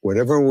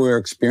whatever we're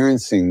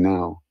experiencing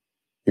now,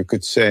 you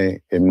could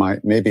say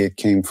maybe it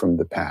came from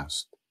the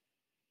past.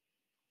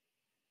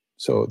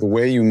 So the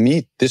way you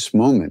meet this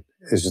moment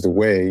is the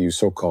way you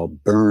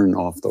so-called burn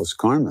off those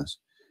karmas.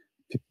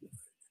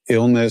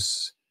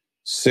 Illness,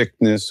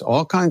 sickness,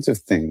 all kinds of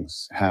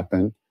things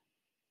happen.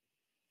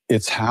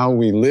 It's how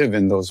we live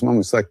in those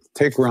moments. Like,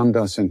 take Ram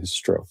Dass and his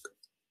stroke.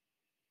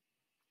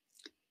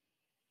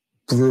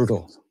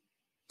 Brutal,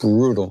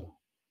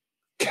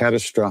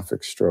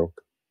 catastrophic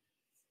stroke.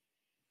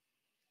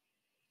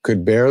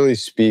 Could barely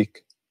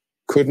speak,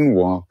 couldn't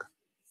walk,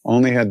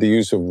 only had the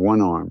use of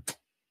one arm.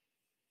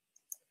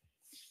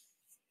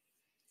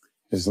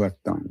 His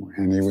left arm.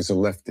 And he was a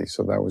lefty,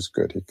 so that was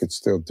good. He could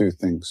still do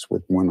things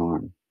with one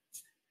arm.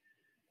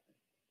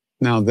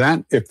 Now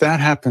if that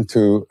happened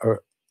to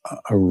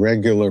a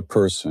regular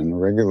person, a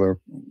regular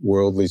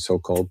worldly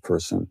so-called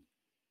person,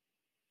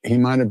 he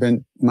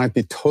might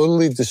be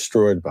totally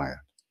destroyed by it.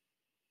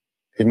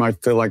 He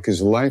might feel like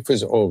his life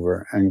is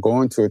over and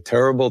go into a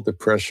terrible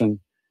depression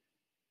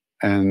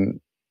and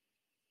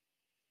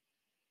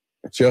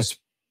just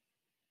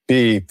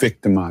be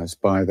victimized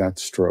by that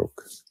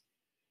stroke.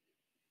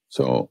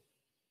 So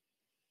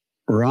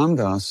Ram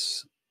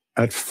Dass,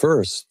 at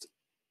first,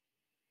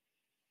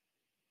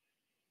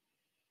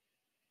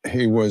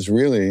 he was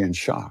really in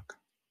shock.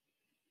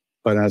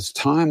 But as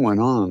time went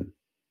on,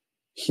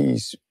 he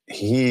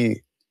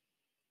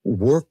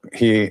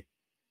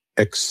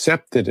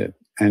accepted it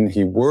and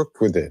he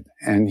worked with it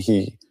and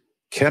he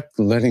kept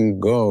letting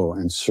go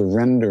and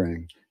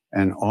surrendering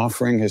and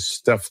offering his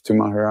stuff to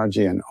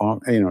Maharaji and,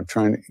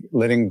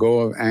 letting go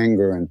of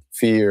anger and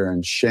fear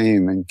and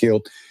shame and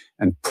guilt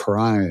and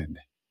pride.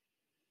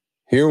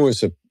 Here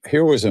was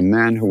a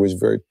man who was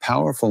very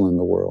powerful in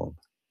the world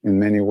in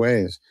many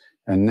ways,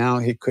 and now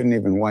he couldn't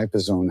even wipe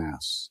his own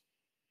ass.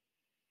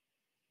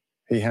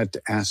 He had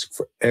to ask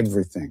for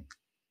everything.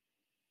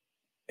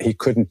 He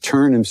couldn't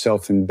turn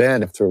himself in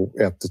bed after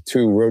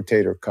 2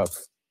 rotator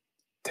cuff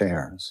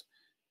tears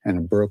and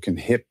a broken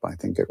hip, I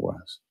think it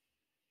was.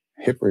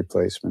 Hip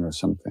replacement or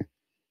something.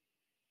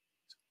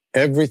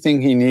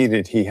 Everything he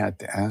needed, he had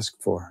to ask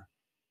for.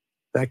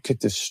 That could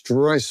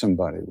destroy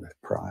somebody with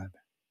pride.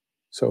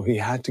 So he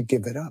had to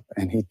give it up,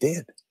 and he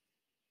did.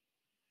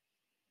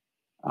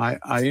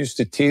 I used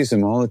to tease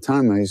him all the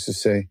time. I used to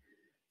say,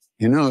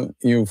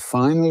 you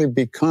finally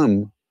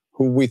become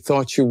who we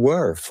thought you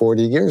were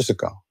 40 years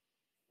ago.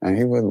 And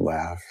he would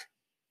laugh.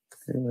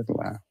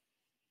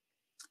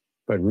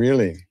 But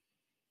really,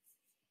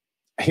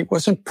 he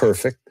wasn't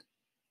perfect.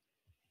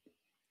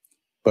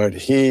 But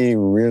he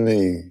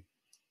really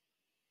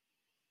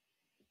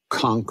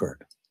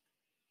conquered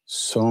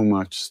so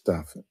much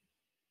stuff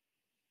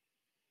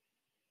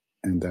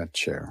in that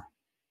chair.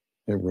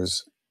 It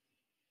was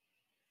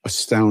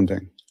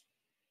astounding,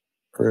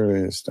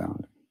 really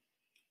astounding.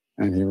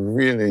 And he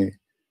really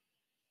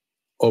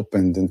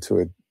opened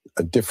into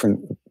a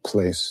different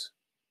place,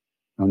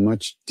 a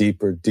much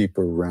deeper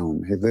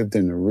realm. He lived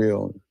in a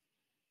realm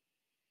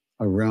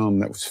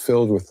that was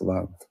filled with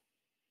love.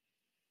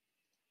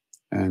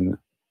 And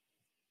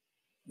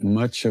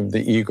much of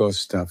the ego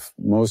stuff,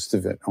 most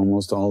of it,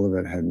 almost all of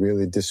it, had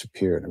really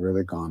disappeared,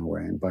 really gone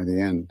away. And by the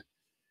end,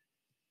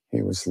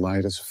 he was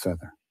light as a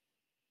feather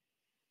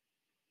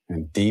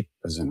and deep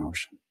as an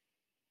ocean.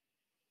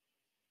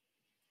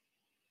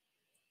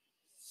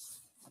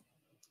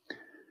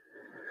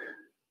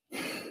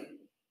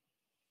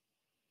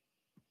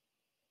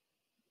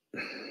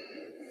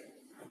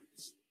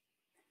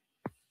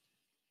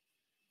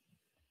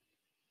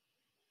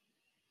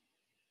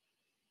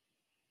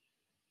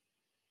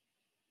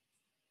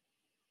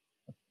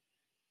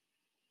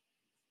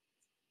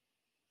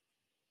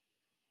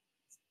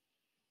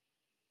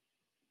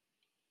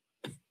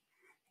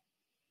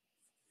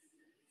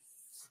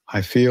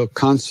 I feel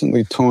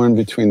constantly torn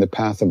between the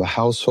path of a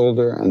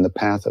householder and the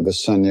path of a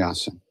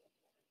sannyasi.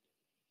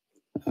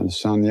 And a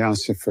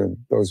sannyasi, for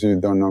those of you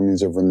who don't know,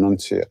 means a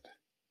renunciate,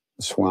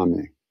 a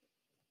swami.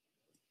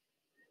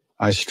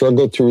 I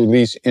struggle to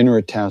release inner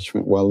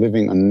attachment while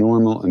living a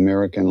normal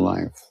American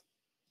life.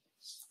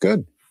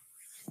 Good.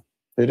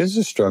 It is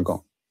a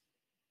struggle.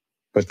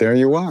 But there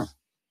you are.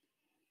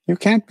 You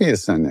can't be a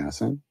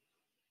sannyasi.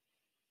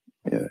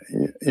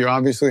 You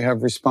obviously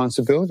have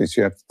responsibilities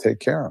you have to take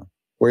care of.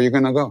 Where are you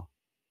going to go?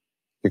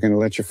 You're going to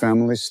let your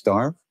family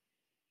starve?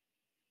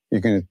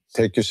 You're going to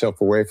take yourself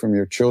away from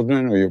your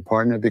children or your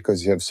partner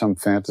because you have some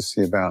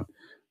fantasy about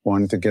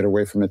wanting to get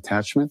away from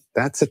attachment?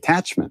 That's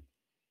attachment.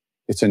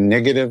 It's a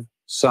negative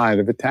side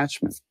of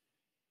attachment.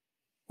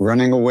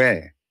 Running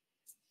away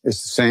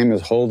is the same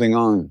as holding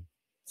on.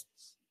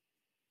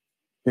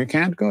 You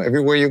can't go.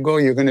 Everywhere you go,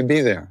 you're going to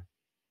be there.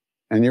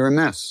 And you're a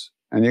mess.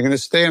 And you're going to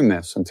stay a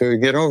mess until you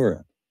get over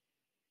it.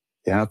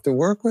 You have to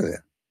work with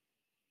it.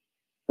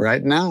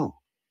 Right now.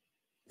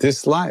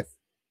 This life.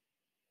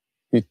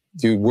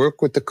 You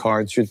work with the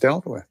cards you're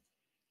dealt with.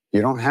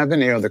 You don't have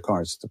any other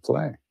cards to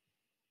play.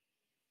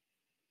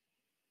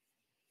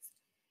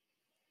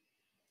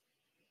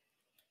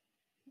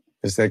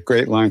 There's that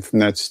great line from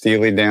that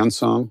Steely Dan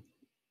song.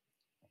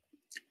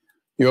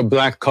 Your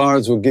black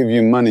cards will give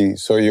you money,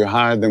 so you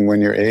hide them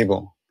when you're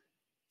able.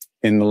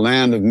 In the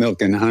land of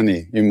milk and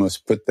honey, you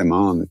must put them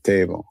on the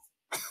table.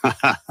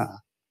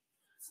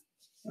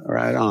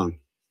 Right on.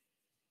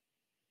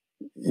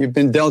 You've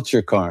been dealt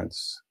your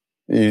cards.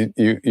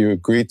 You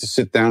agreed to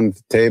sit down at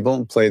the table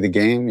and play the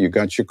game. You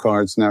got your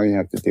cards. Now you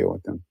have to deal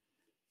with them.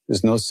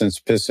 There's no sense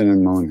pissing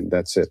and moaning.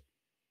 That's it.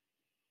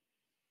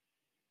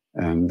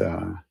 And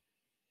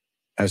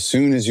as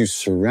soon as you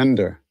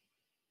surrender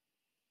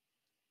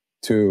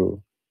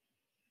to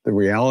the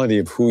reality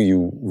of who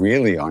you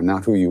really are,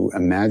 not who you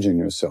imagine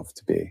yourself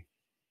to be,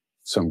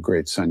 some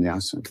great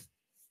sannyasin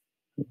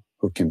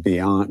who can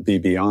be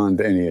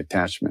beyond any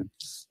attachment.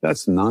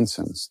 That's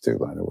nonsense too,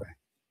 by the way.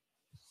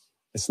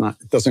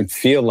 It doesn't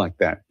feel like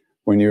that.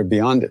 When you're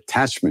beyond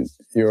attachment,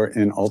 you're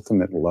in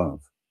ultimate love.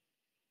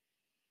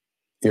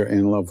 You're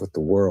in love with the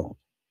world.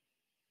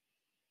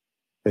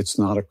 It's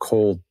not a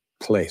cold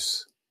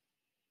place.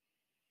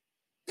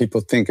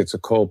 People think it's a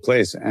cold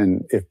place,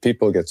 and if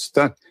people get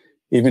stuck,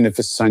 even if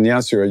a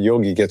sannyasi or a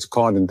yogi gets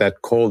caught in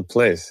that cold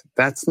place,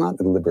 that's not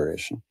the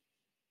liberation.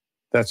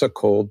 That's a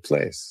cold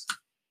place.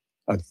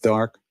 A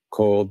dark,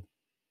 cold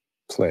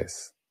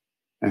place.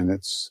 And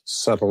it's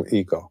subtle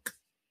ego.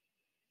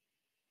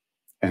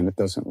 And it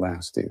doesn't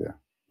last either,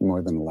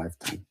 more than a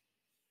lifetime.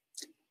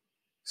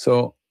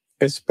 So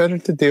it's better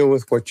to deal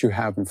with what you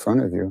have in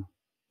front of you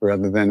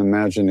rather than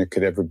imagine it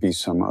could ever be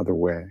some other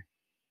way.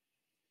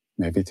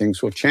 Maybe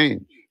things will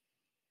change.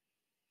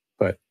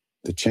 But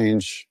the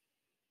change,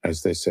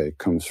 as they say,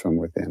 comes from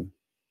within.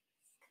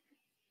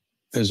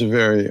 There's a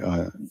very...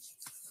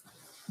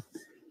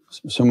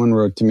 someone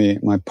wrote to me,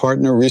 my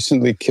partner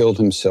recently killed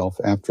himself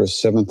after a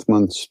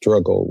 7th-month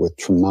struggle with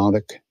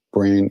traumatic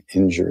brain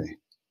injury.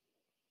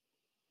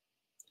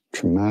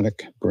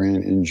 Traumatic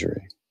brain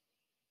injury.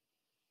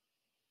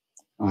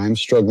 I am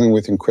struggling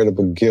with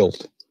incredible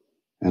guilt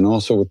and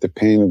also with the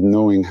pain of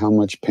knowing how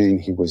much pain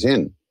he was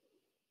in,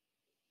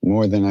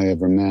 more than I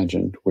ever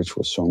imagined, which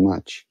was so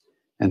much,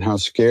 and how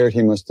scared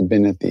he must have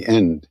been at the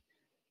end.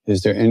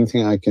 Is there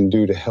anything I can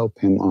do to help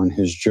him on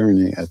his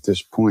journey at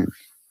this point?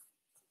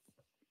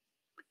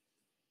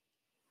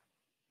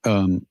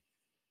 I'm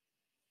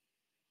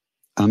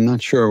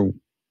not sure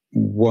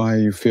why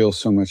you feel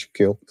so much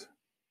guilt.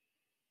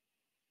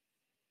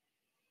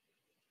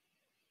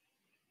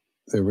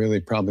 There really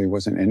probably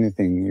wasn't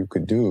anything you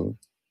could do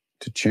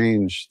to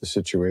change the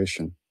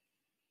situation.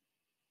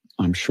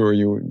 I'm sure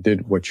you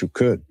did what you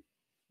could.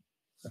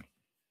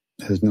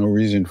 There's no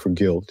reason for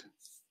guilt.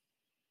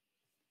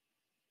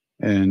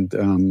 And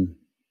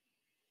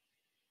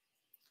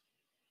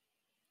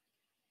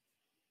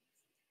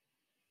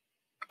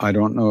I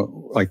don't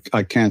know,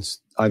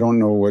 I don't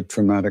know what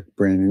traumatic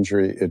brain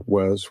injury it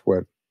was,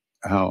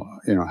 how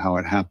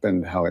it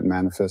happened, how it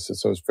manifested.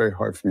 So it's very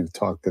hard for me to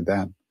talk to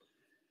that.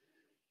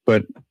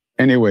 But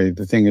anyway,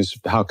 the thing is,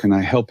 how can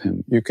I help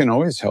him? You can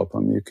always help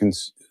him. You can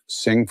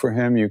sing for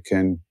him. You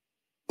can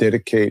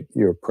dedicate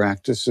your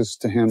practices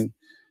to him.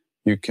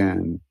 You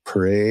can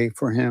pray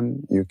for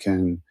him. You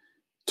can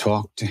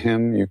talk to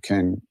him. You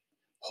can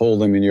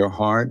hold him in your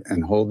heart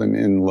and hold him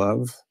in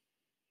love,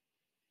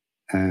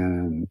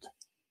 and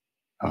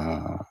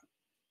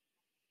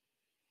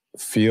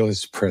feel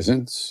his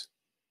presence.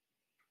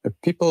 If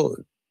people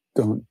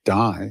don't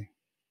die,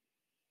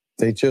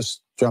 they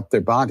just drop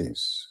their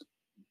bodies.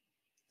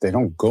 They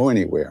don't go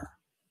anywhere.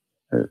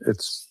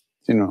 It's,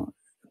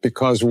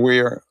 because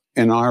we're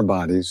in our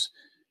bodies,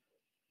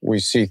 we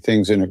see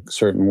things in a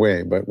certain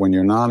way, but when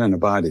you're not in a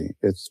body,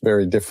 it's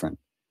very different.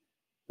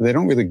 They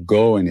don't really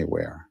go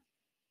anywhere.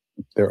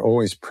 They're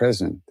always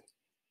present.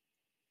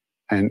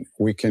 And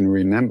we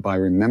can by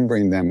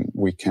remembering them,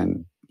 we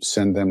can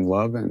send them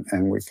love,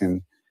 and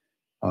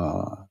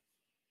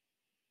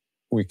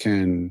we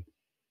can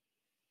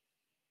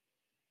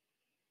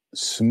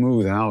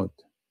smooth out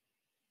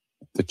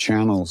the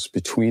channels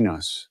between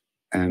us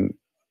and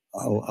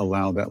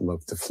allow that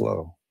love to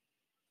flow.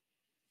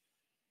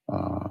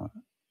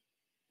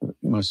 It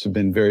must have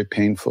been very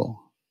painful.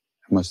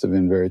 It must have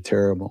been very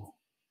terrible.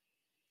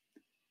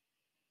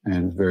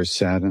 And very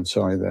sad and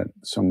sorry that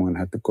someone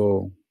had to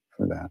go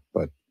for that.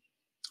 But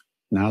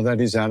now that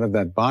he's out of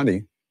that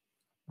body,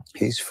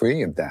 he's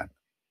free of that.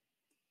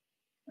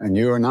 And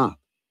you are not.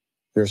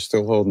 You're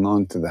still holding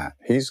on to that.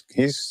 He's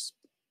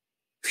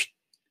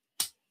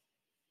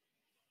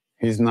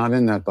not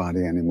in that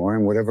body anymore.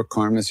 And whatever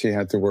karmas he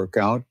had to work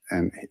out,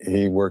 and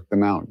he worked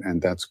them out,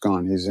 and that's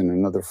gone. He's in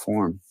another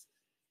form.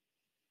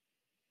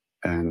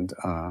 And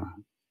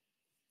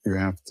you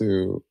have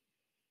to,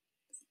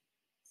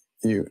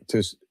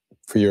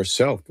 for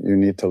yourself, you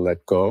need to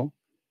let go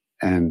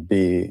and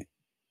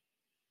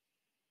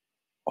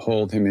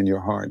hold him in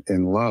your heart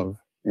in love,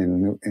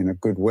 in a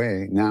good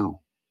way now,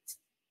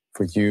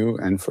 for you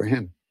and for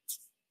him.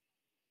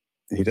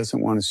 He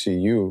doesn't want to see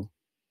you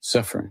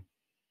suffering.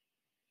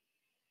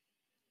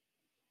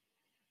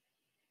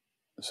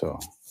 So,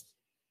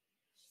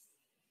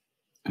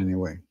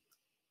 anyway,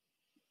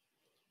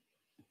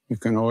 you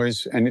can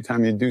always,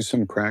 anytime you do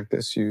some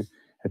practice,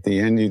 at the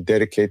end, you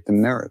dedicate the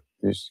merit,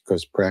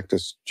 because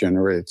practice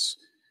generates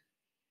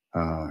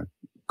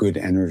good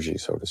energy,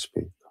 so to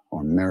speak,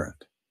 or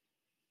merit.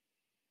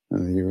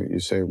 And you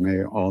say,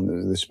 may all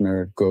this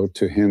merit go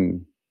to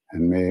him,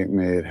 and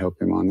may it help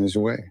him on his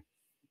way.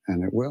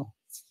 And it will.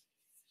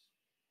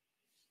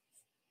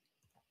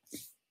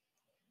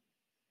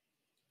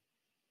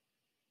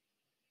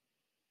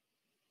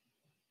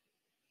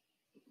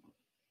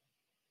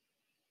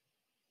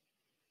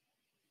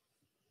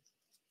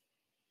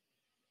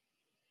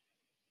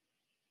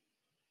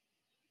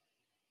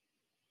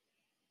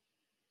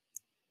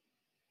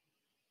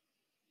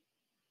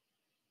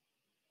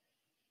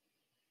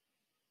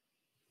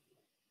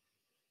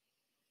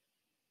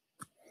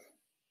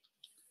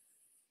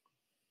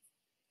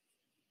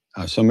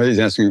 Somebody's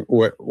asking,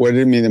 what did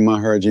it mean that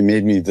Maharaji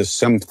made me the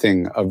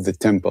something of the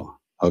temple?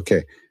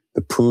 Okay,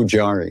 the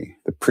pujari,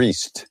 the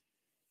priest,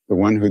 the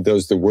one who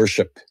does the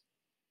worship.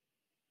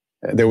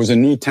 There was a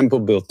new temple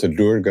built to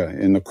Durga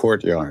in the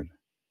courtyard,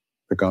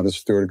 the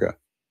goddess Durga.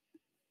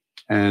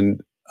 And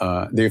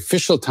the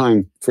official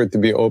time for it to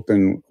be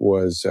open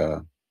was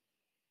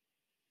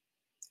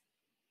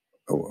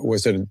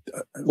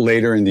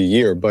later in the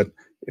year, but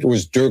it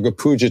was Durga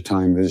Puja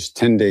time, this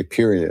 10-day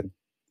period,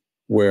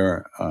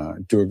 where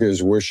Durga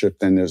is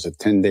worshipped, and there's a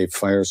 10-day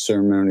fire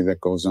ceremony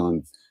that goes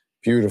on.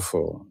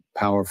 Beautiful,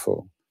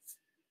 powerful.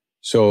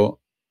 So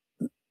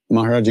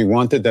Maharaji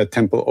wanted that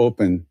temple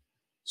open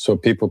so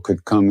people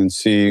could come and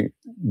see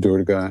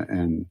Durga.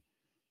 And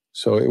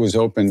so it was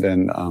opened,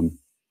 and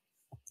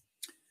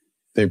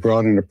they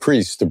brought in a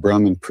priest, a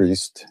Brahmin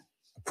priest,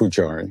 a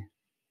pujari.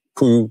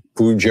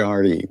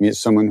 Pujari means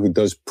someone who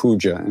does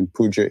puja, and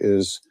puja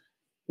is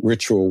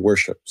ritual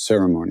worship,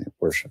 ceremony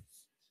worship.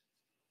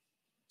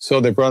 So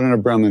they brought in a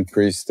Brahmin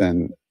priest,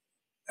 and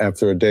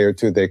after a day or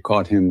two, they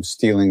caught him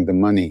stealing the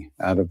money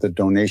out of the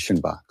donation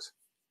box.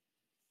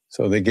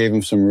 So they gave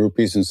him some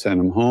rupees and sent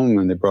him home,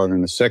 and they brought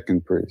in a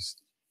second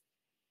priest.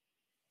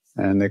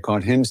 And they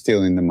caught him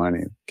stealing the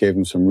money, gave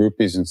him some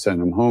rupees and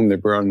sent him home. They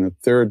brought in a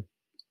third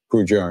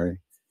pujari.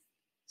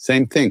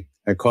 Same thing.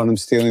 They caught him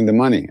stealing the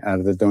money out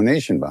of the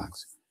donation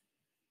box.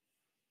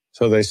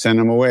 So they sent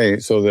him away.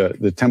 So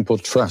the temple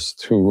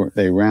trust,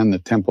 they ran the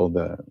temple,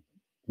 the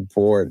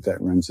board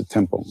that runs the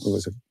temple, it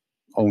was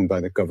owned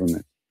by the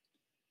government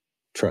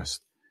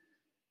trust.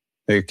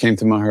 They came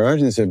to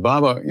Maharaj and said,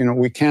 Baba,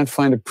 we can't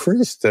find a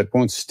priest that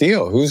won't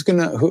steal.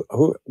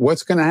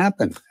 What's gonna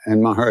happen?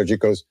 And Maharaj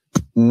goes,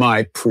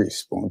 my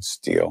priest won't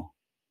steal.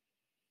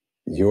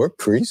 Your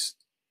priest?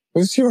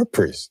 Who's your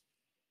priest?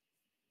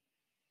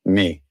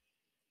 Me.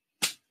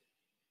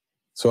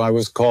 So I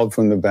was called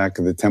from the back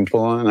of the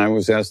temple, and I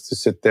was asked to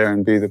sit there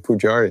and be the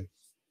pujari.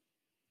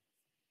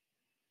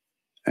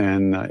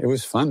 And it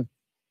was fun.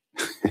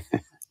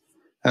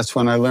 That's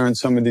when I learned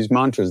some of these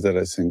mantras that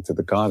I sing to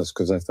the goddess,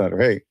 because I thought,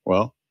 hey,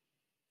 well,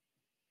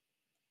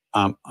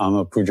 I'm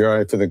a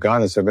pujari for the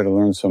goddess. I better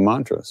learn some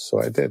mantras.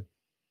 So I did.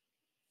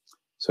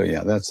 So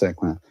yeah, that's that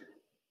one.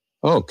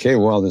 Okay,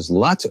 well, there's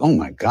lots. Oh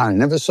my God, I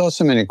never saw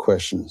so many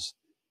questions.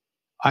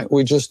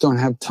 We just don't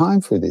have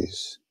time for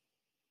these.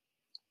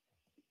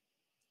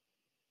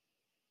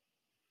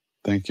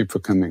 Thank you for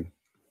coming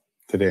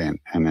today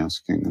and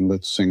asking. And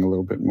let's sing a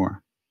little bit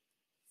more.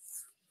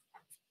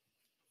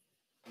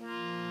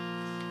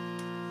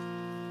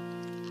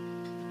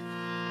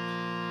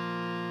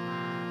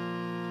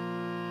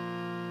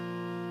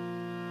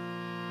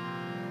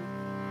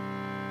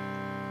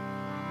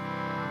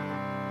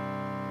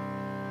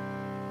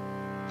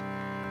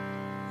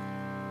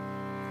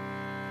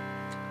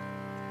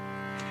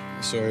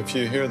 So if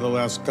you hear the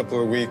last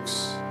couple of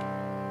weeks,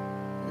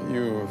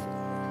 you've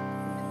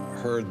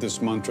heard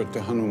this mantra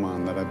to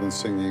Hanuman that I've been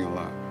singing a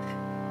lot.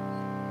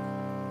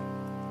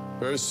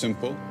 Very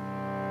simple.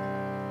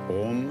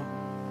 Om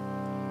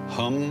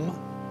Ham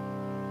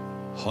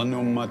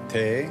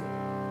Hanumate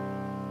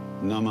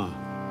Namah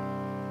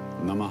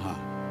Namaha.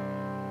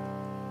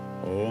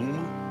 Om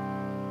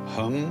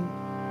Ham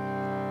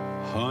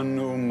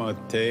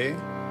Hanumate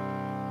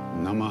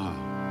Namaha.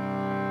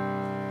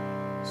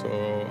 So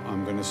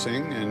I'm going to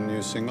sing and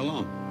you sing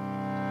along.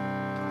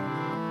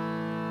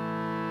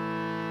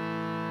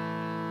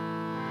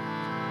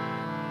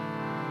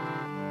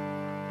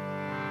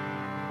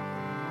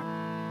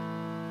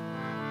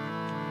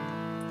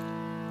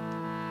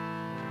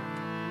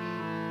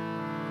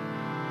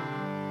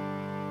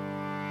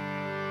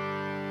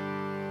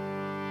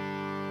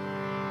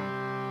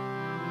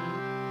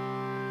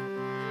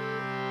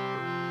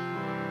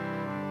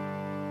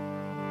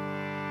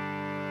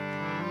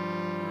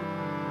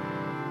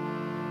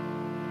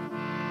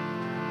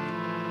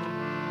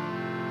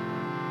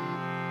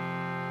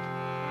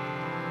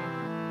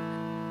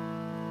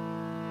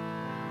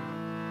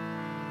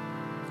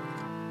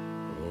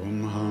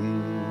 Om Ham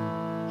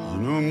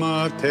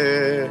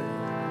Hanumate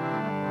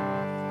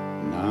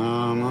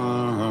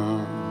Namaha.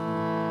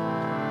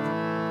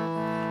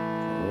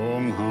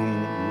 Om Ham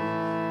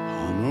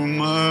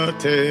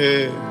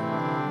Hanumate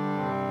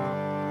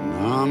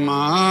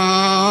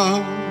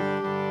Namaha.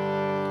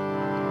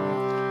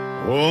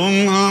 Om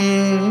Ham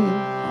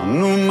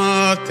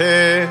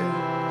Hanumate.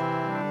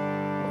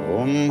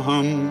 Om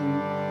Ham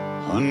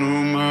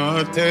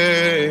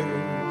Hanumate.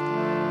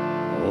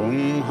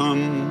 Om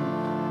Ham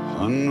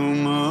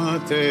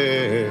Hanumate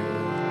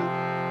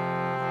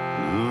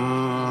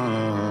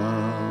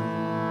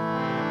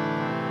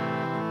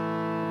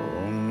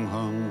Om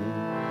Ham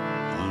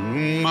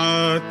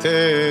Hanumate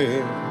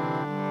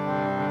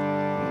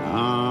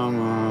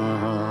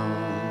Namaha.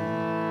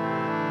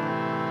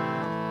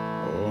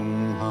 Om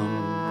Ham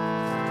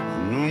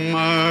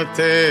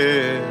Hanumate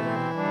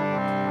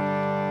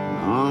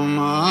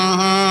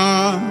Namaha.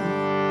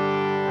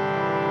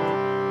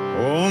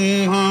 Om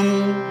Ham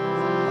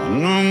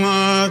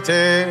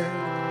Hanumate.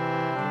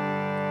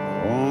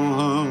 Om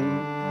Ham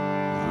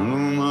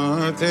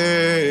Hanumate.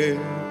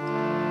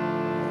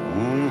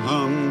 Om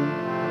Ham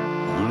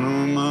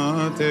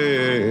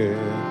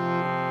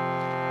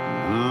Hanumate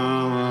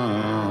Namaha. Om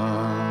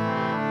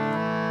Ham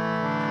Hanumate Namaha.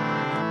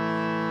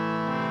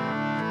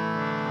 Om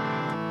Ham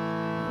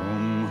Hanumate Namaha.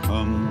 Om Ham Hanumate. Om Ham Hanumate. Om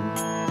Ham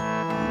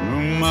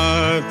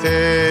Hanumate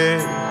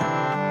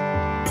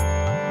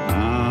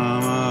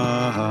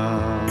Namaha.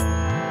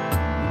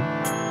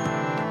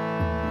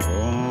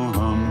 Om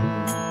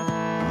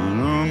Ham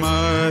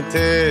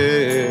Hanumate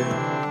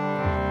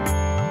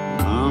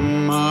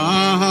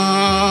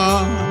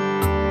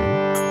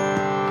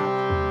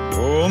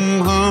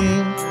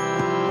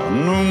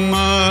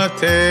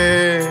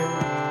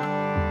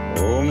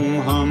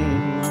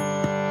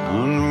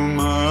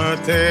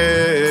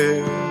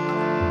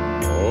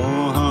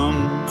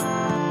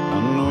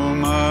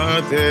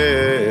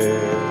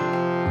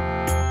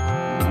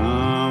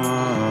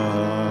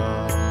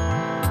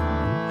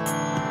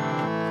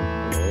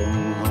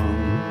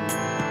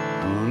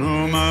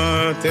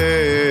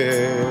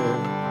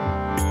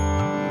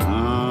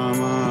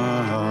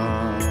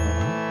Namaha.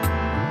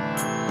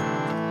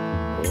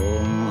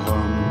 Om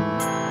Ham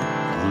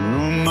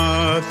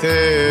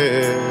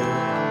Hanumate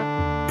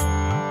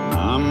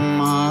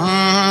Namaha.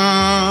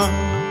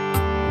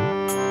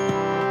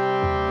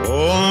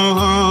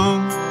 Om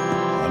Ham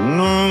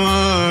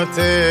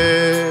Hanumate.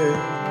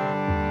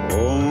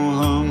 Om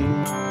Ham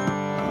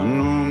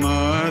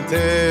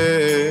Hanumate.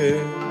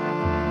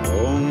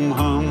 Om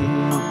Ham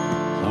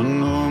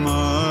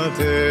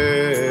Hanumate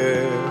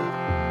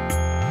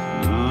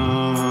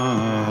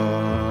Namaha.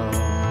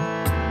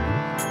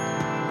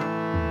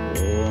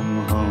 Om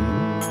Ham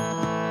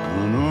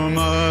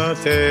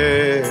Hanumate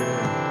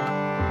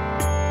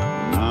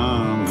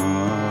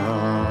Namaha.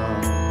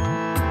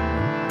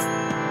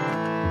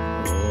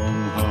 Om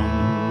Ham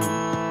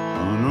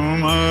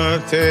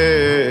Hanumate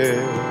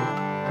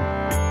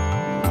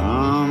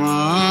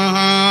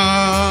Namaha.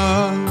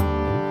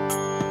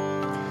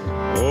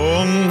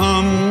 Om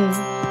Ham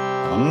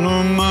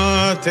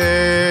Hanumate.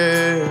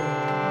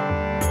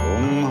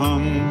 Om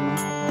Ham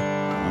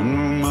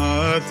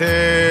Hanumate.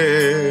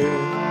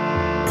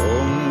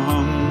 Om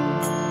Ham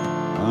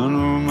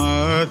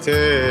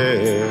Hanumate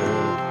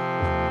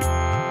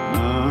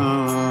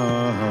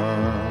Namaha.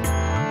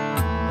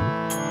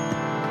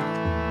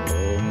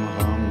 Om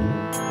Ham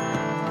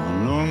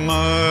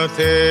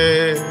Hanumate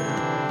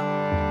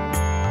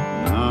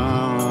Namaha.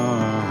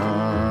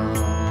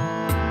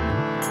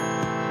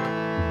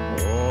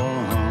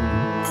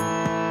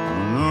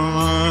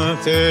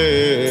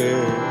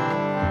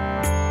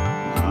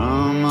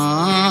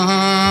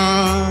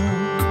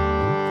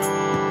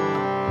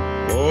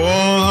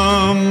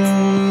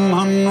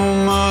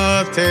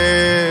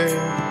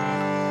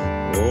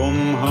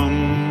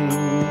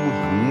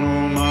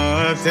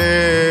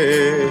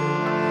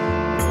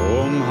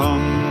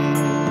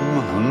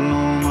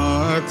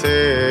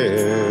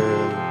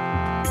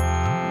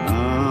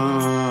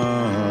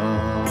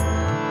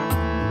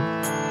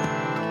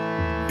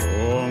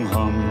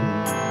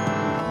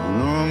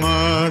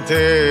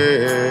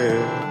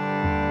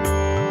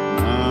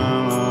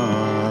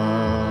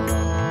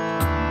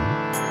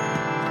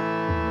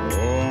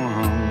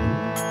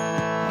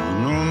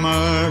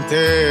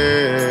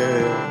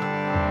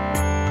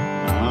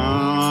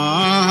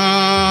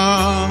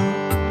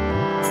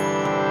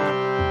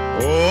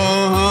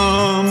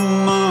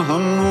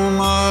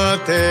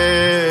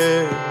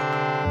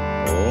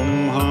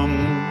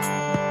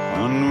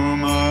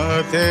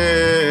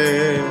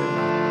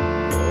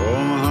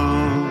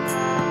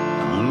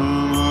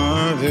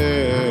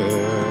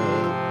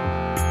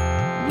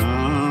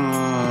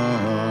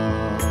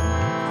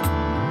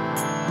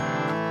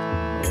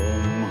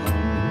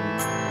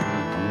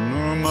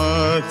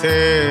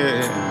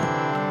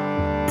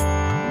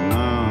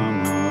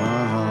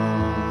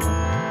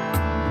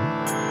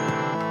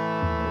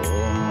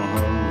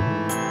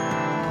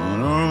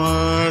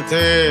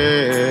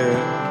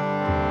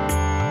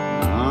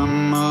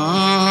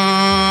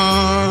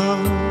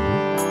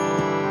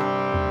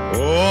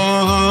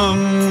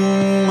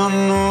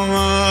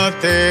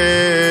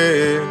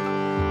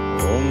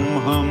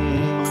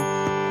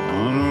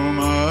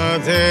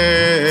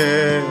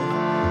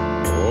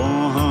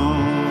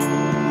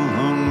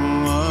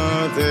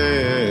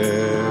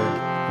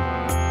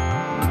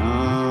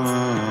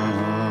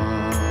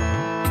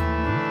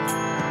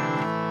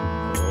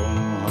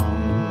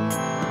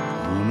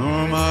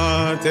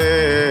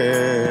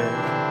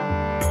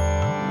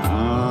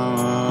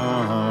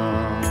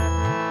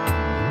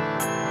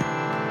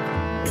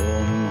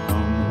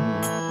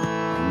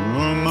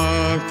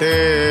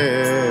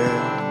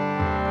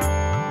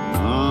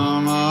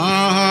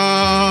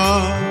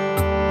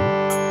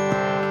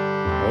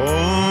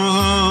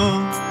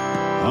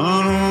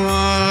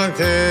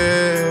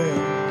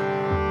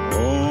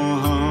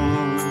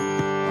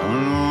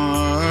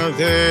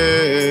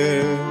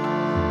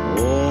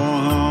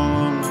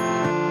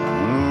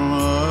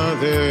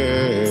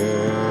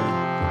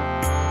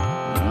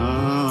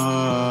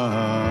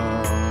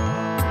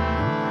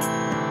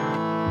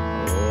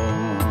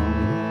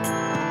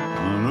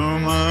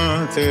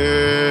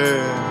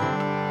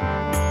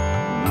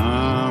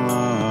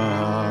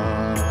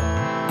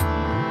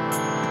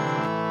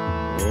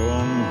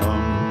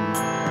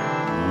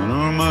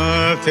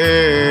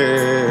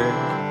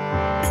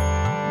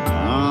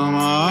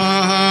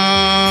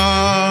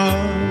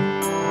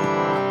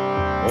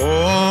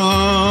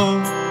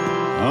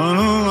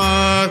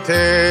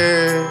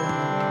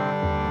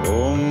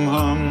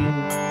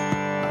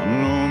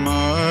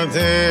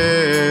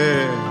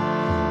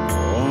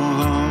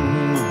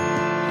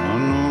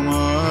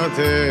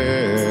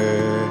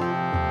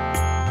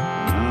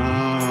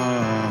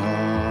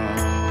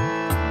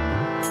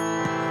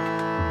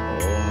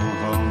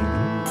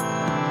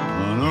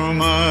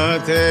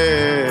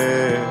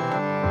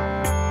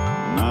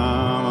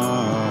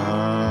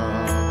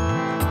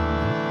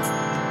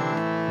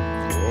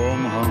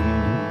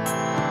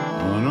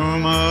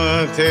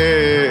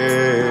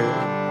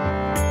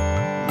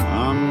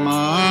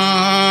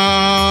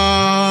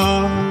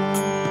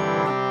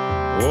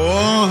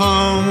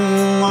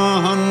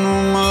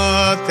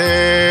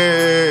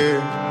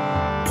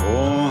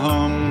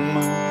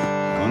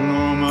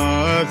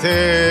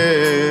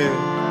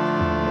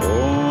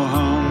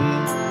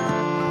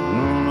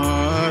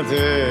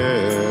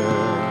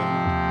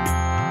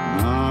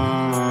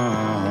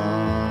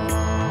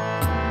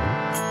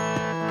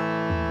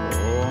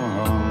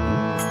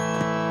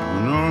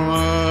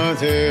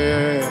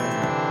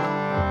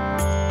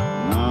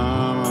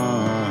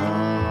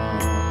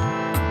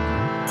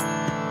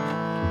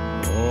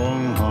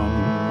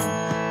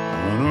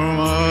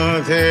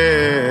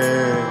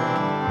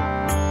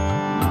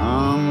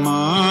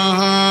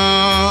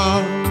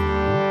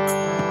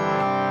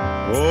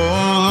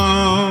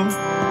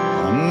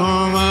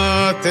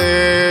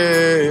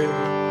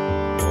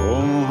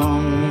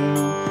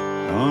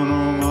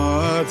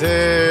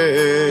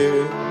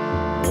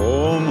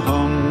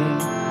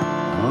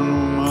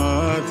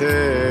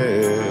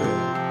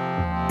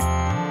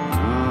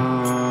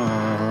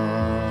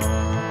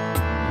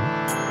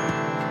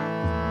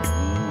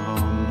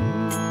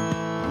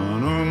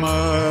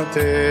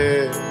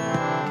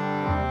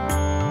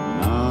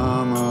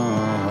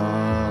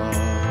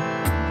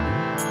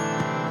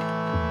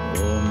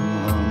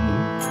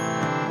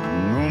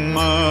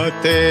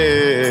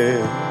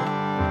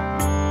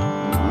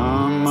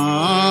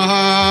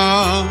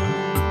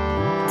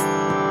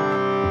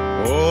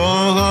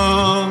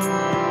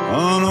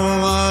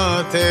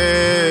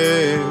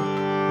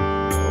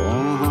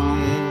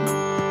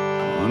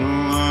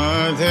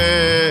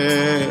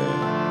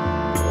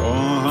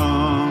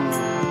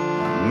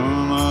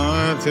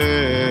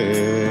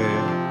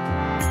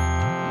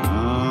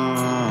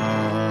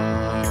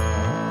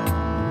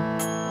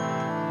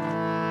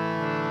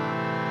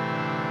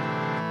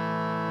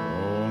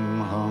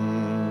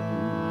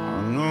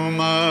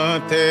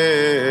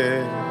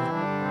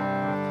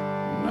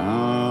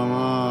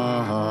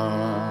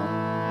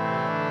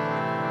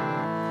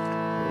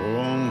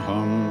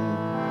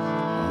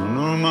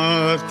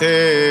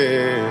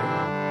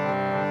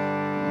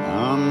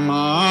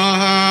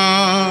 Namaha.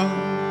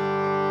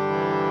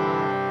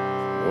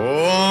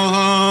 Om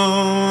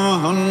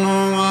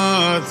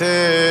Hanumate.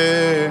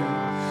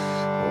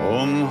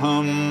 Om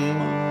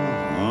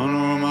Hanumate.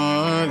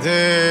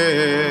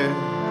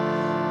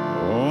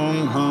 Om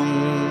Hanumate.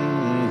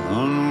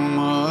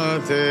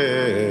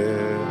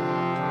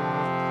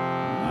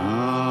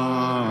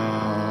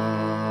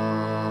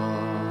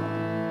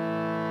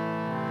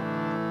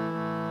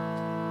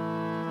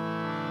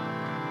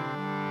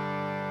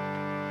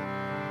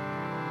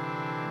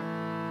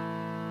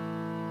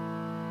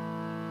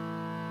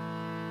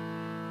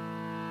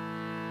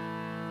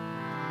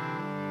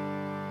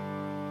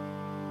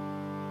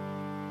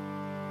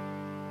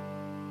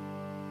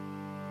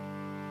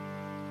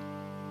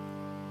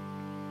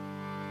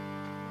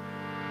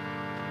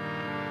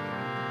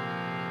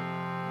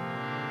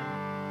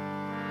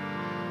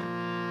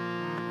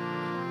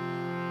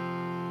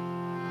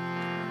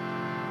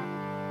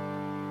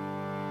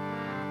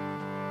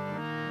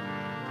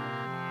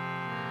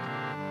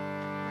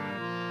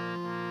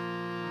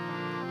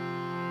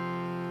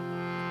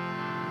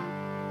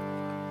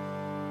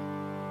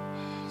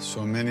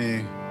 So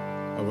many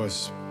of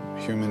us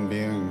human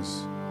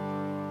beings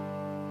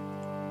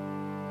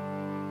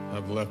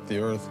have left the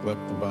earth,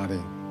 left the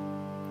body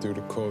due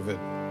to COVID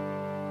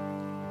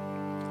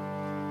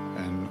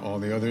and all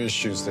the other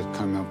issues that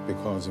come up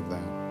because of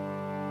that.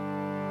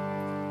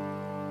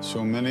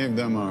 So many of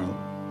them are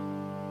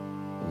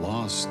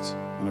lost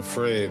and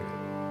afraid,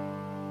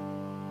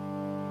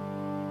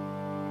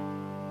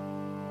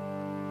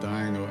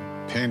 dying a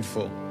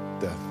painful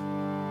death.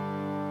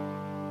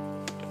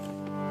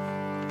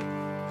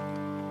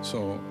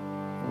 So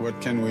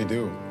what can we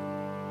do?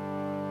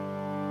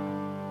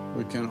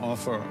 We can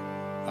offer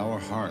our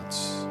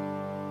hearts.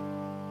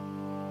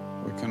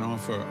 We can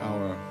offer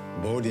our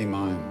Bodhi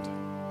mind,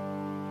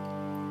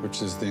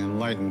 which is the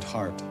enlightened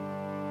heart,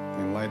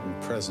 the enlightened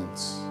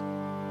presence.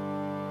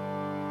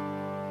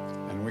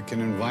 And we can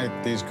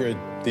invite these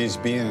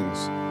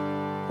beings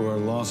who are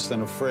lost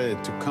and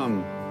afraid to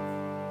come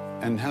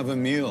and have a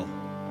meal.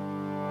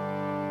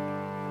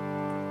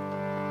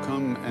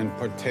 Come and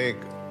partake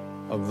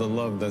of the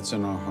love that's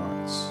in our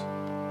hearts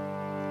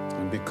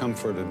and be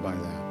comforted by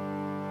that.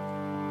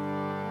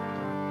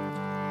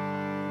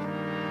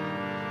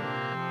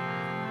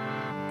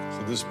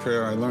 So this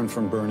prayer I learned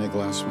from Bernie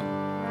Glassman.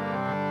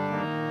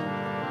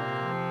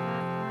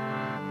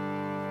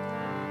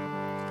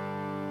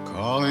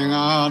 Calling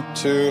out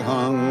to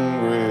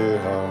hungry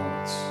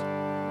hearts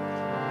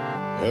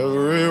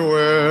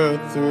everywhere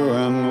through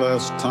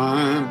endless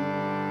time.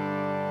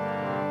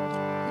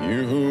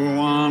 You who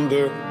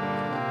wander,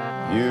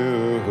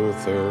 you who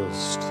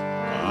thirst,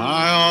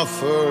 I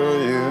offer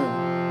you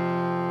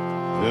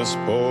this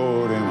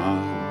Bodhi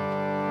mind.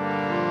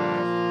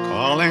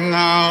 Calling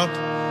out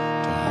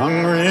to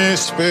hungry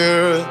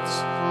spirits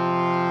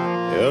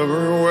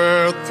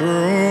everywhere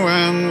through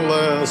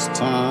endless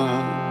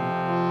time.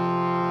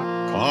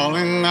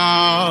 Calling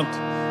out to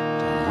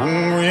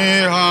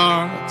hungry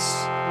hearts,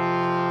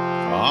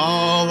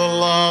 all the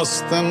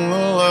lost and the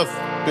left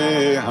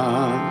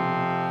behind.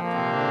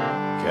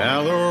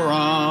 Gather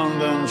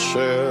around and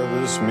share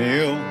this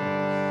meal,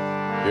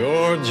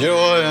 your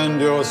joy and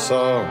your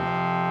sorrow,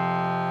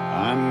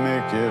 I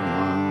make it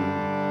mine.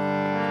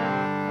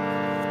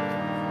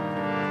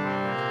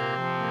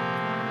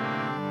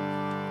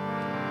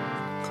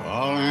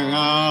 Calling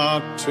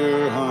out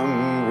to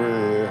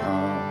hungry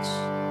hearts,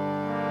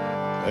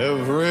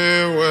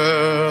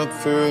 everywhere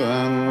through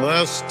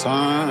endless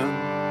time.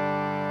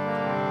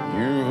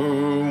 You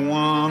who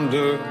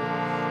wander,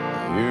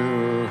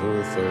 you who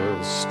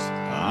thirst,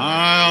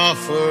 I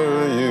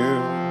offer you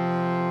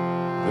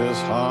this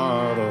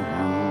heart of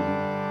mine.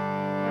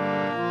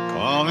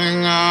 Calling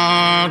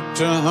out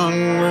to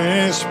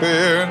hungry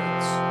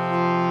spirits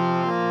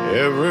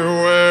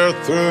everywhere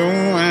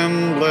through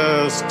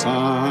endless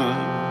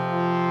time.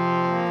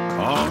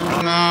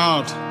 Calling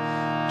out to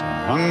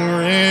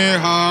hungry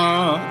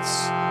hearts,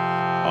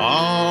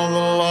 all the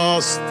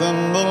lost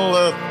and the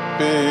left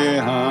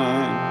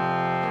behind.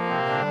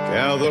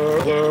 Gather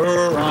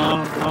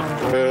around and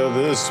share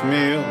this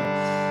meal,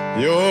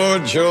 your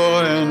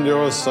joy and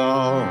your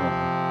sorrow,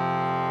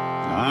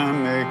 I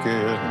make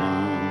it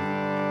mine.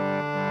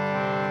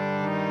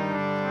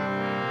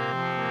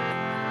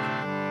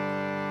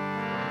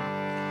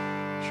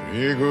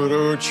 Shri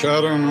Guru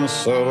Charana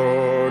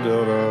Saroja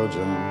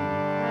Raja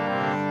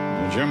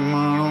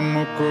Nijamana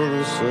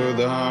Mukuru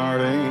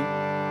Sudhari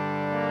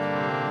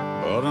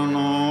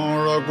Varano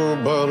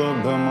Raghubara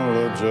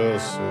Bimala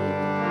Jasu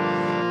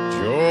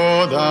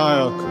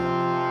Jodayaka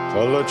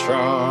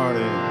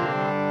Kalachari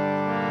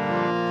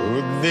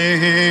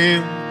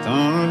Buddhihin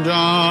Tanu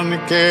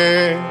Janike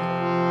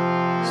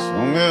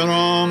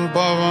Sumiram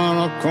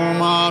Pavana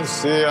Kumar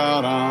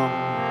Siyaram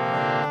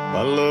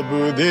Bala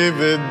Buddhi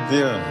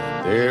Vidya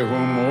Dehu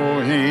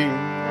Mohin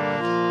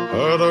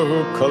Harahu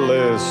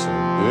Kalesu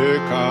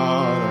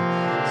Bekara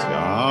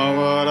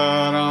Syavara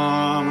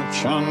Ram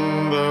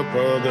Chandra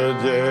Pada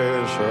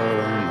Jai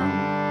Sharanam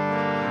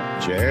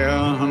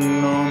Jaya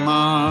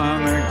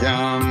Hanuman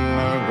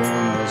Gyana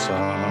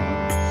Gunasar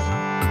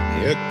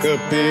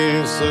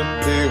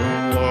Ekapesati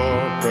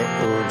Loka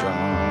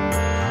Ujam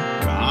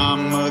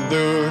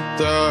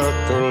Ramaduta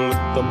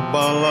Tulta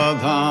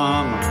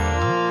Baladhana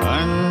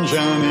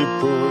Anjani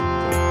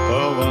Putra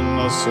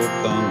Pavana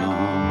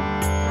Sutanam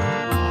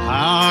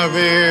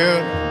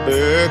Mahavir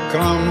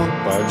Bikram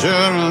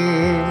Pajaran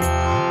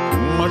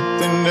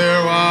Mati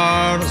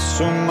Nirvar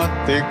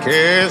Sumati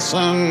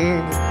Kesang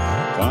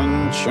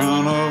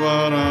Kanchana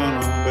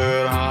Varana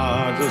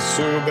Viraja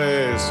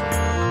Subes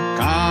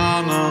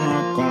Kanana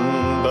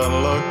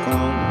Kundala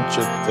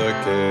Kunchita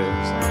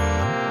Kesa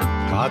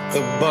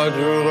Hata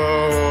Bajura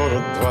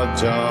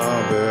Dvaja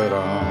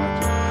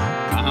Viraja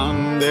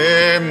Kande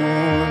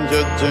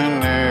Munja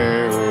Jane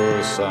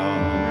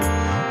Usam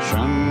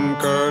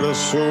Shankara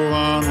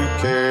Suvan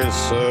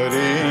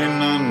Kesari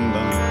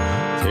Nandan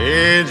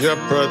Teja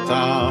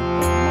Pratap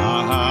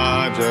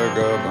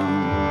Mahajagavan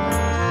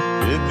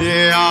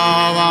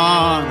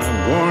Vidyavan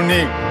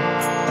Guni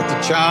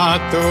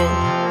Atchatu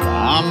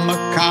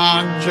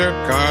Ramakanja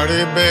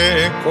Karibe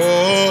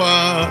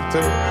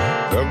Koatu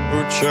Prabhu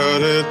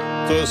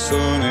Charita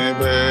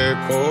Sunibe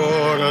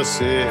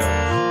Korasiya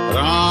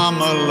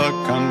Rama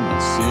Lakshmana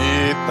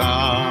Sita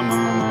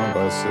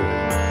Manabase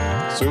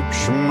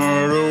Sukshma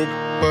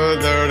Rupa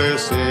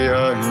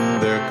Darisiya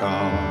Hindaka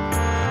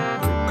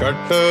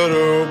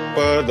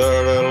Katarupa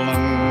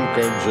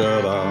Daralanka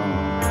Jara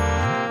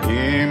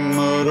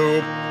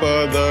Imarupa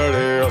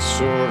Dare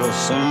Asura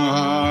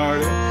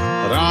Sanhari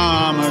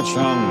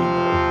Ramachandra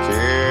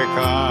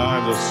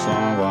Kekaja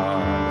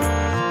Samvari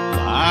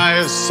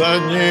Lai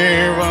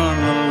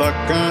Sajivan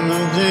Lakan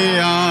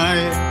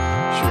Jiyai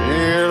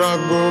Shri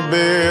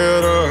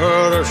Raghubira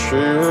Har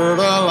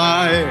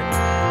Shiralai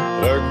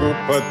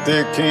Raghupati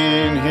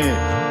Kinhi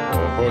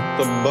Bahut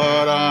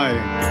Barai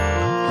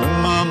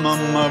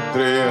Mama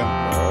Priya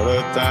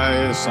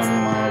Bharatai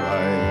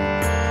Samabhai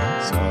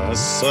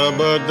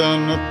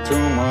Sasabadan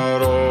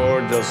Tumaro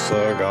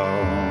Jasaga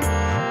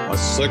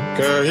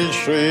Asakahi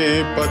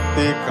Shri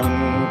Pati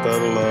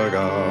Kantar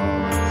Laga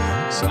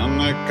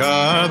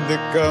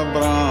Sanakadika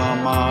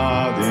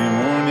Brahmadi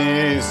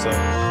Munisa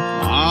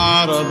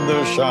Narad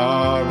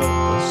Sharad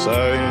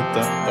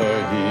Saita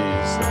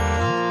Ahisa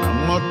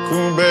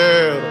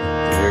Namakuber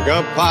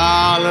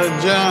Digapala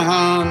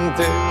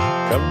Jahante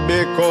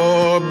Kabhi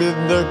ko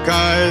bid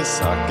kai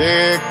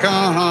sake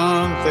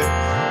kahante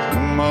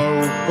Tumma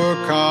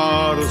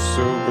upakar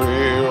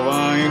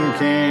sugrivain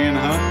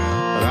kinha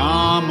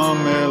Rama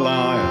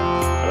melaya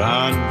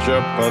Raja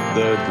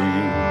Padadi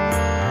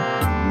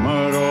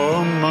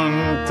Maro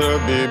mantra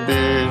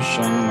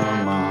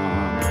bibhishanama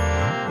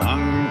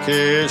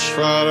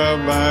Lankeshwara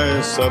vai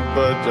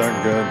sabba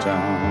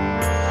jagajan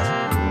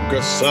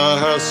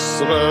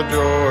Sahasra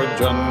jo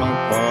janma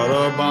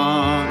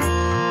paraban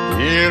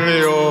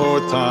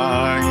Hiryota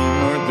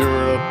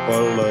Madura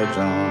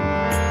Palajan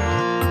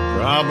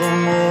Prabhu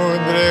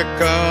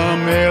Mudrika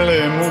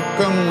Mele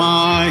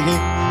Mukamahi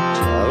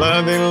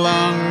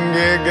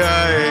Chaladilange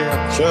Gai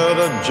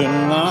Achara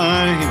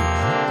Janahi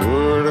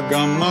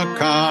Durgama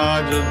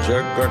Kaja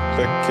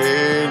Jagata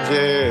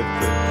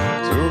Kejete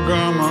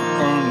Sugama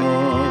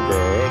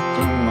Anugatumare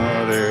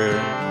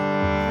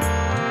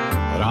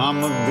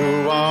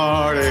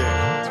Ramaduvare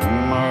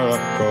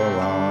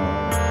Tumarakava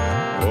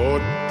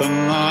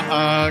Tana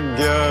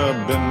Agya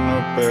Binu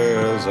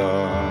Peza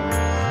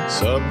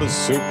Sab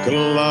Sukh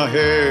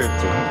Lahe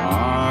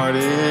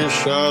Tumhari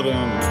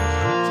Sharan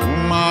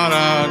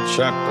Tumhara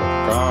Chakra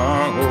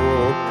Kaho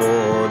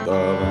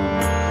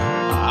Kodaran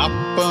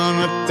Apan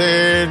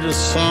Tej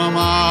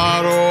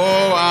Samaro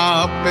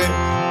Ape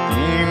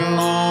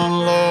Tinon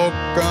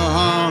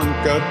Lokahan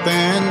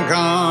Katen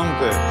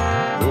Kampe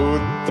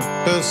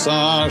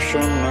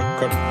Uttasashana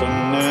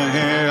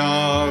Katanahe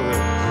Ave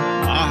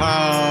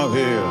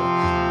Mahavir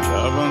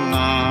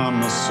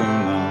Javanama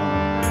Suna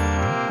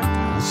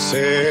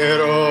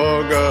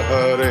Seroga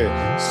Hare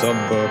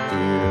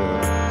Sabapir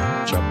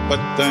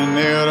Chapata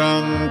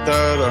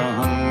Nirantara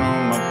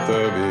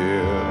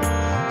Hanumatavir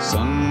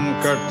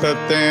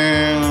Sankatate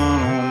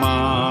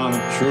Hanuman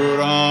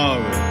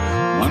Churave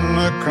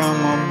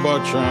Manakama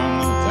Bachan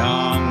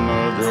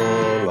Dhyana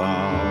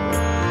Jolave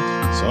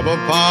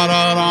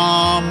Sabapara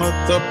Rama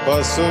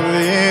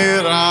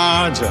Tapasvi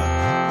Raja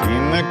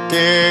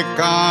Inake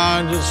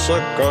Kaj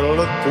Sakal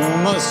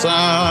Tuma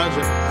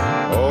Saja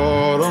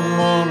Or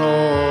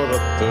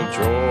Monorat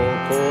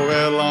Joko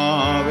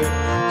Velave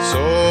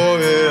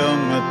Sove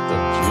Amit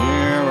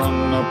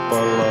Jirana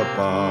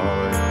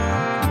Palapave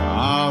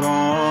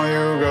Karon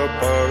Yuga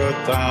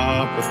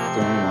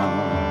Paratapatuma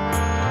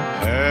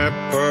He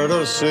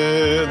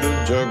Parasid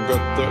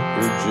Jagat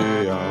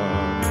Ujaya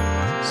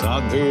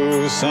Sadhu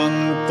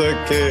Sant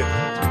Ke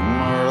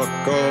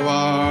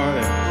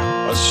Tumarakavare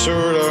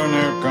Asura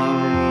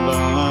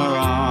Nikandana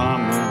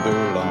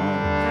Ramdula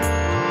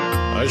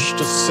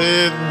Ashta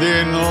Siddhi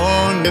No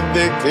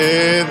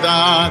Nidike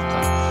Data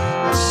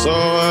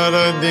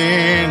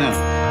Asavaradina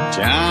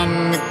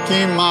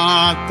Janaki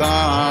माता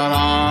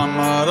राम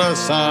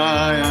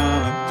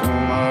रसायन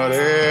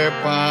तुम्हारे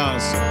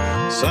पास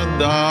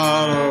सदा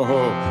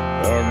रहो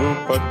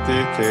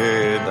रघुपति के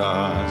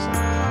दास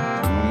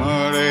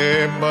तुम्हारे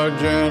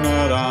भजन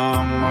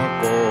राम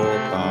को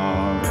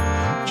पावे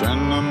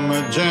जन्म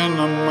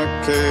जन्म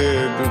के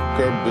दुख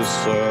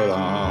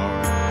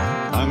बिसरावे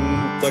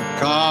अंत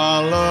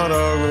काल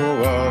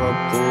रघुवर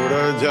पुर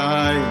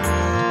जाई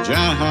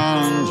जहाँ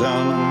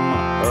जन्म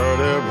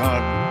हर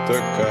भक्त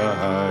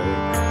कहाई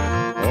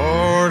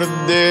और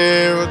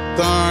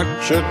देवता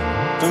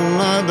चित्त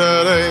न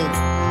डरे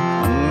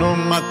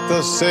अनुमत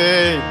से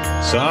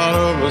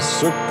सर्व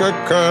सुख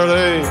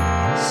करे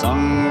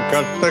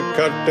संकट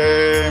कटे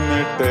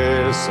मिटे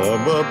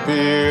सब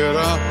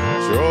पीरा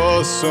जो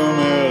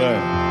सुमिरै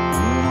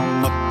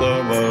हनुमत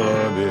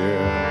बलबीर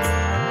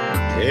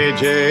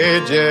जय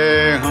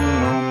जय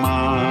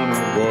हनुमान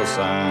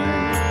गोसाई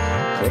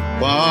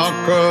कृपा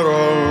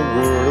करो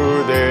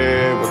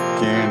गुरुदेव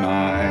की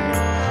नाई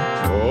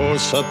जो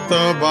सत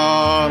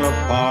बार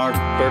पाठ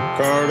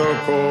कर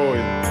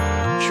कोई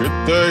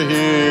चित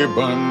ही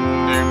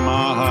बंदी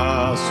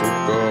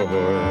महासुख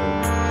होय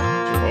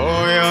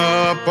होया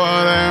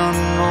पर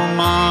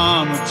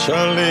हनुमान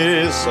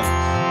चालीसा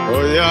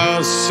होया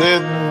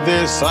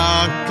सिद्धि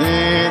साकी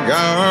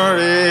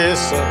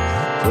गणेश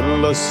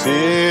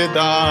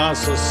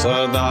तुलसीदास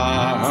सदा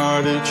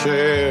हरि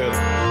चेत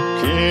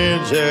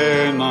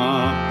कीजय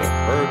नाथ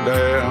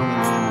हृदय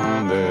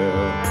महादेव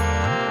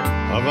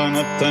पवन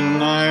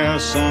तनय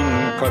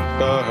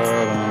संकट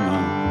हरण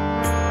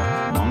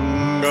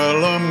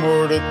मंगल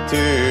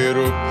मूर्ति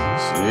रूप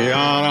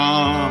सिया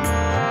राम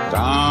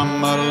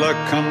राम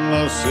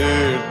लखन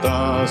सीता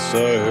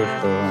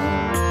सहित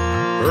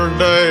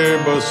हृदय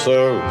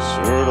बसौ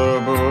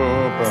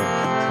सुरभूप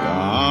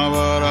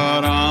सियावर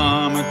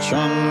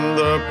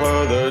रामचंद्र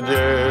पद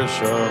जय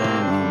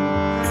शरणम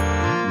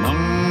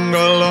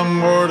मंगल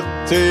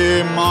मूर्ति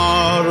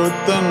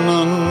मारुत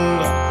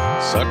नंद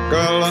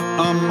सकल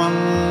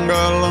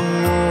अमंगल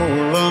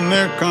मूल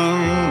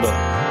निकंद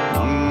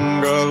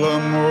मंगल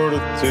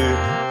मूर्ति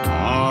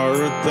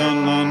मारुत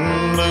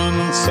नंदन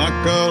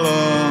सकल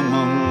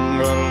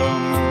मंगल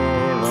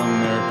मूल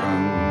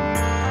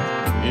निकंद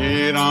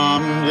श्री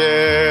राम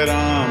जय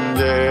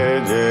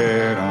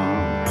जय राम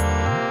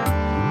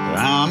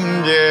राम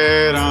जय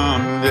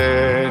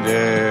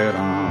जय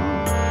राम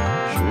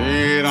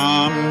श्री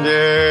राम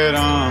जय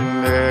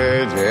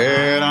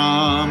जय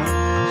राम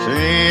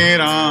श्री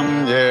राम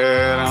जय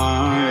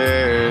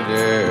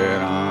जय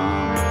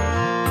राम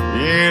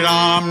श्री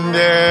राम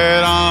जय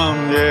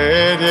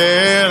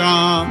जय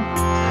राम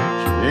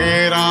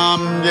श्री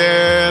राम जय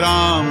जय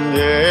राम श्री राम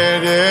जय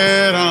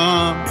जय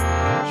राम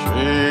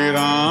श्री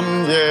राम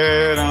जय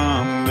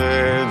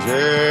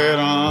जय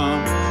राम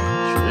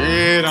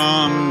श्री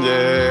राम जय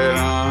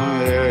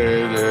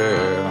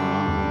जय राम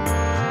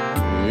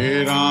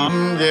श्री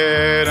राम जय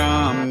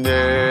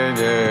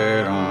जय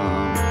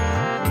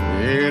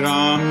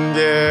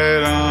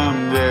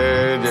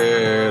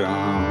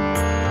राम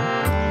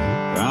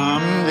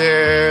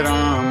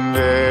राम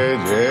जय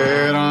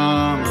जय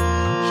राम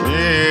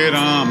श्री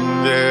राम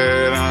जय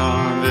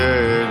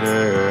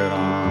जय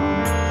राम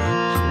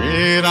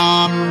श्री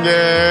राम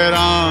जय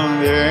राम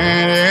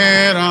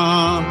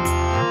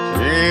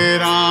श्री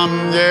राम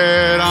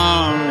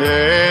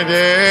जय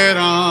जय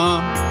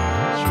राम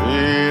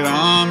श्री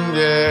राम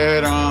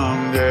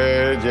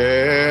जय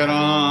जय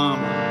राम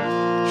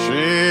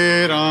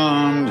श्री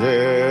राम जय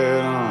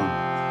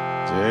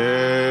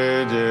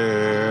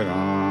जय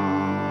Ram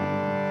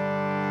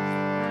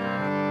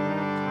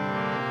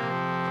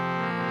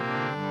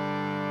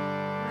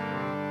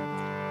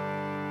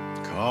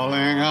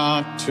calling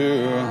out to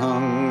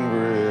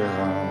hungry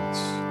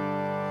hearts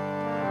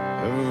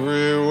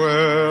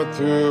everywhere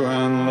through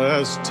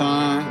endless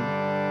time.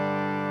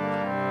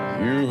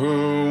 You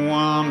who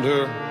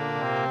wander,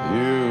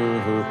 you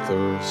who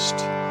thirst,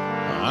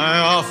 I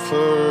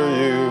offer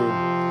you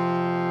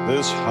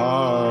this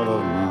heart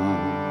of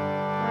mine.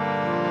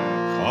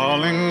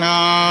 Calling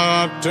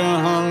out to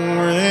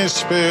hungry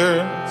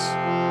spirits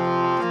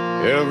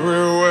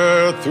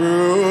everywhere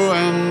through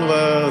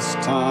endless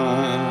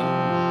time.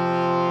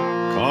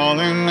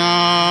 Calling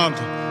out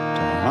to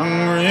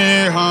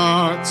hungry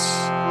hearts,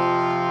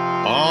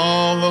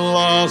 all the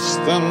lost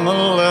and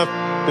the left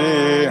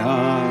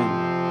behind.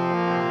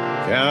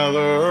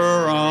 Gather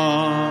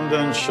around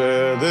and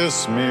share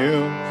this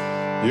meal,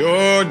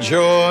 your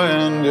joy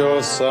and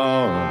your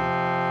sorrow,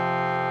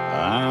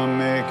 I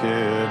make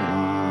it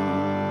mine.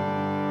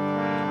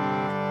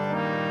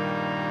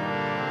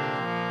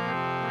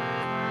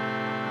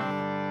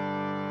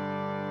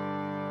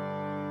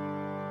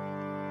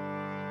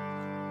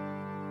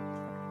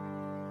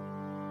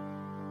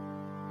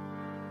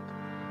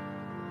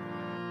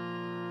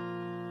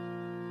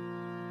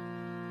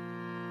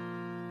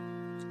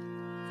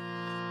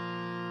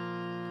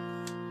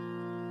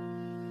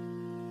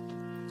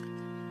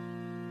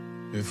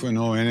 If we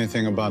know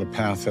anything about a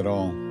path at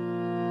all,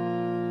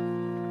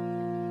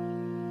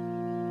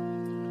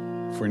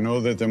 we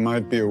know that there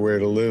might be a way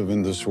to live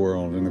in this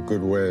world in a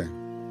good way,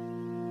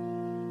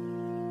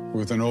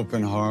 with an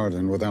open heart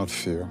and without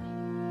fear,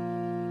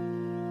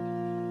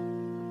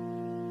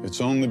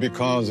 it's only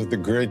because of the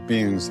great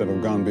beings that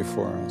have gone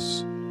before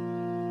us.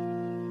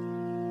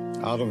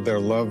 Out of their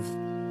love,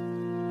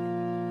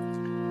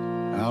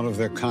 out of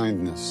their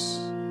kindness,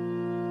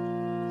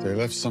 they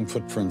left some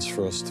footprints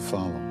for us to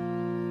follow.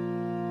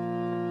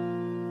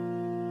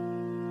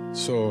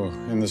 So,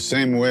 in the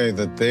same way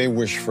that they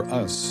wish for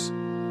us,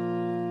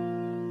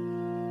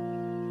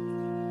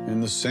 in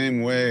the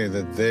same way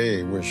that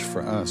they wish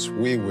for us,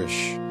 we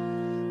wish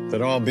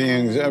that all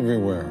beings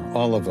everywhere,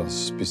 all of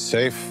us, be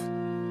safe,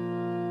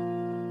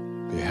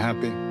 be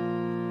happy,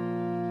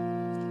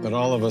 that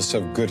all of us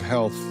have good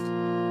health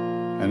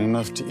and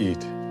enough to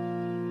eat.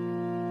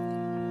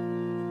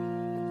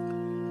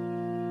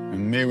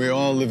 And may we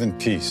all live in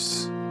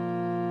peace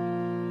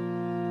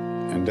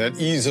and at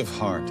ease of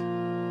heart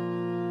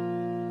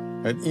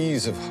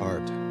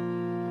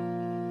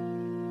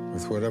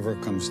with whatever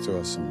comes to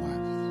us in life.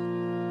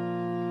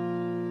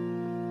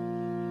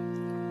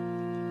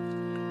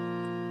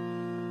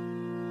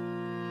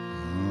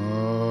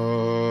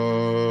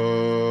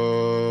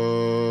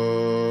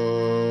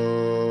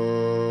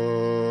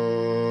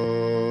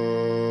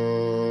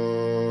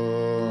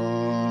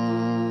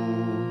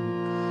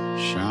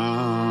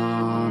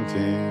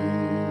 Shanti,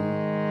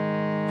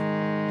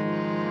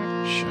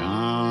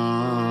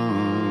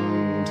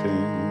 Shanti,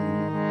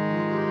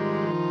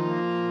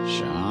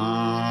 Shanti.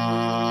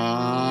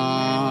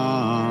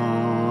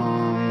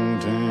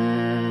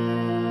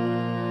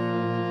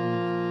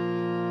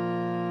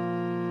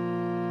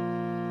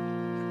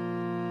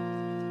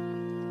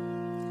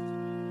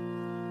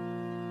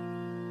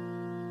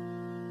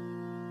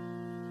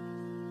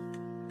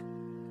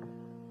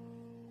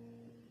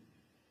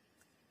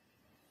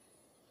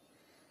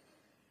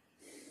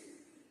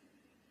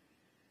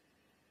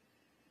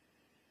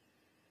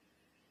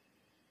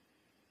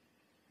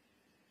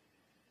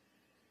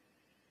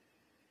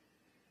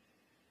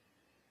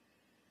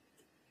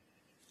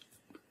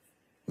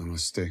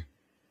 Namaste.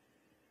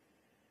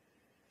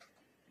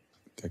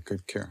 Take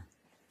good care.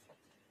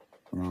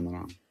 Ram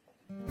Ram.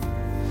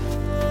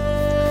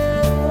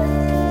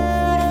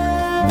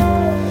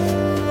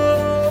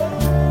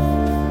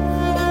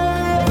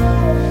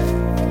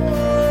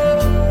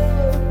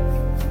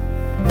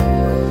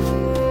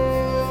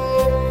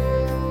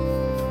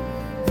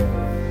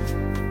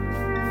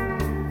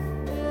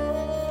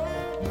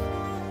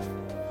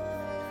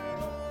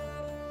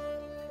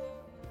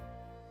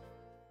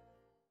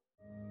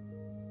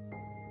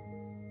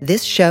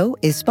 This show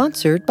is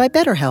sponsored by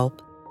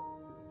BetterHelp.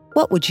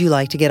 What would you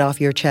like to get off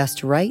your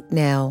chest right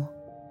now?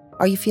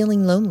 Are you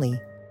feeling lonely,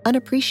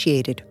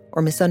 unappreciated,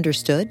 or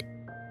misunderstood?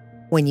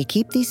 When you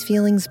keep these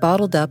feelings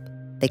bottled up,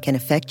 they can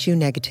affect you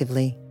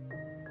negatively.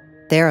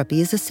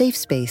 Therapy is a safe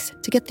space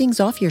to get things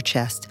off your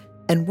chest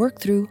and work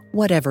through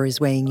whatever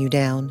is weighing you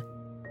down.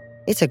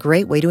 It's a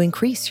great way to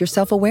increase your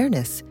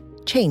self-awareness,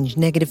 change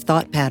negative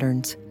thought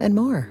patterns, and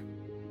more.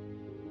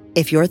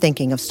 If you're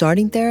thinking of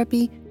starting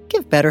therapy,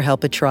 give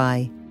BetterHelp a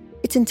try.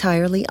 It's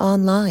entirely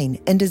online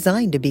and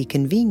designed to be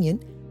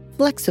convenient,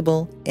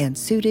 flexible, and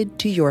suited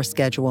to your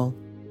schedule.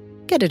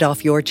 Get it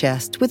off your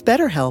chest with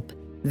BetterHelp.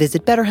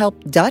 Visit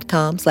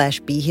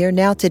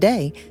BetterHelp.com/BeHereNow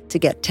today to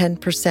get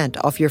 10%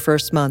 off your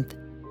first month.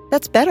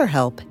 That's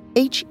BetterHelp,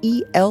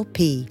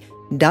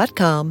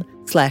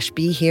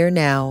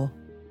 HELP.com/BeHereNow.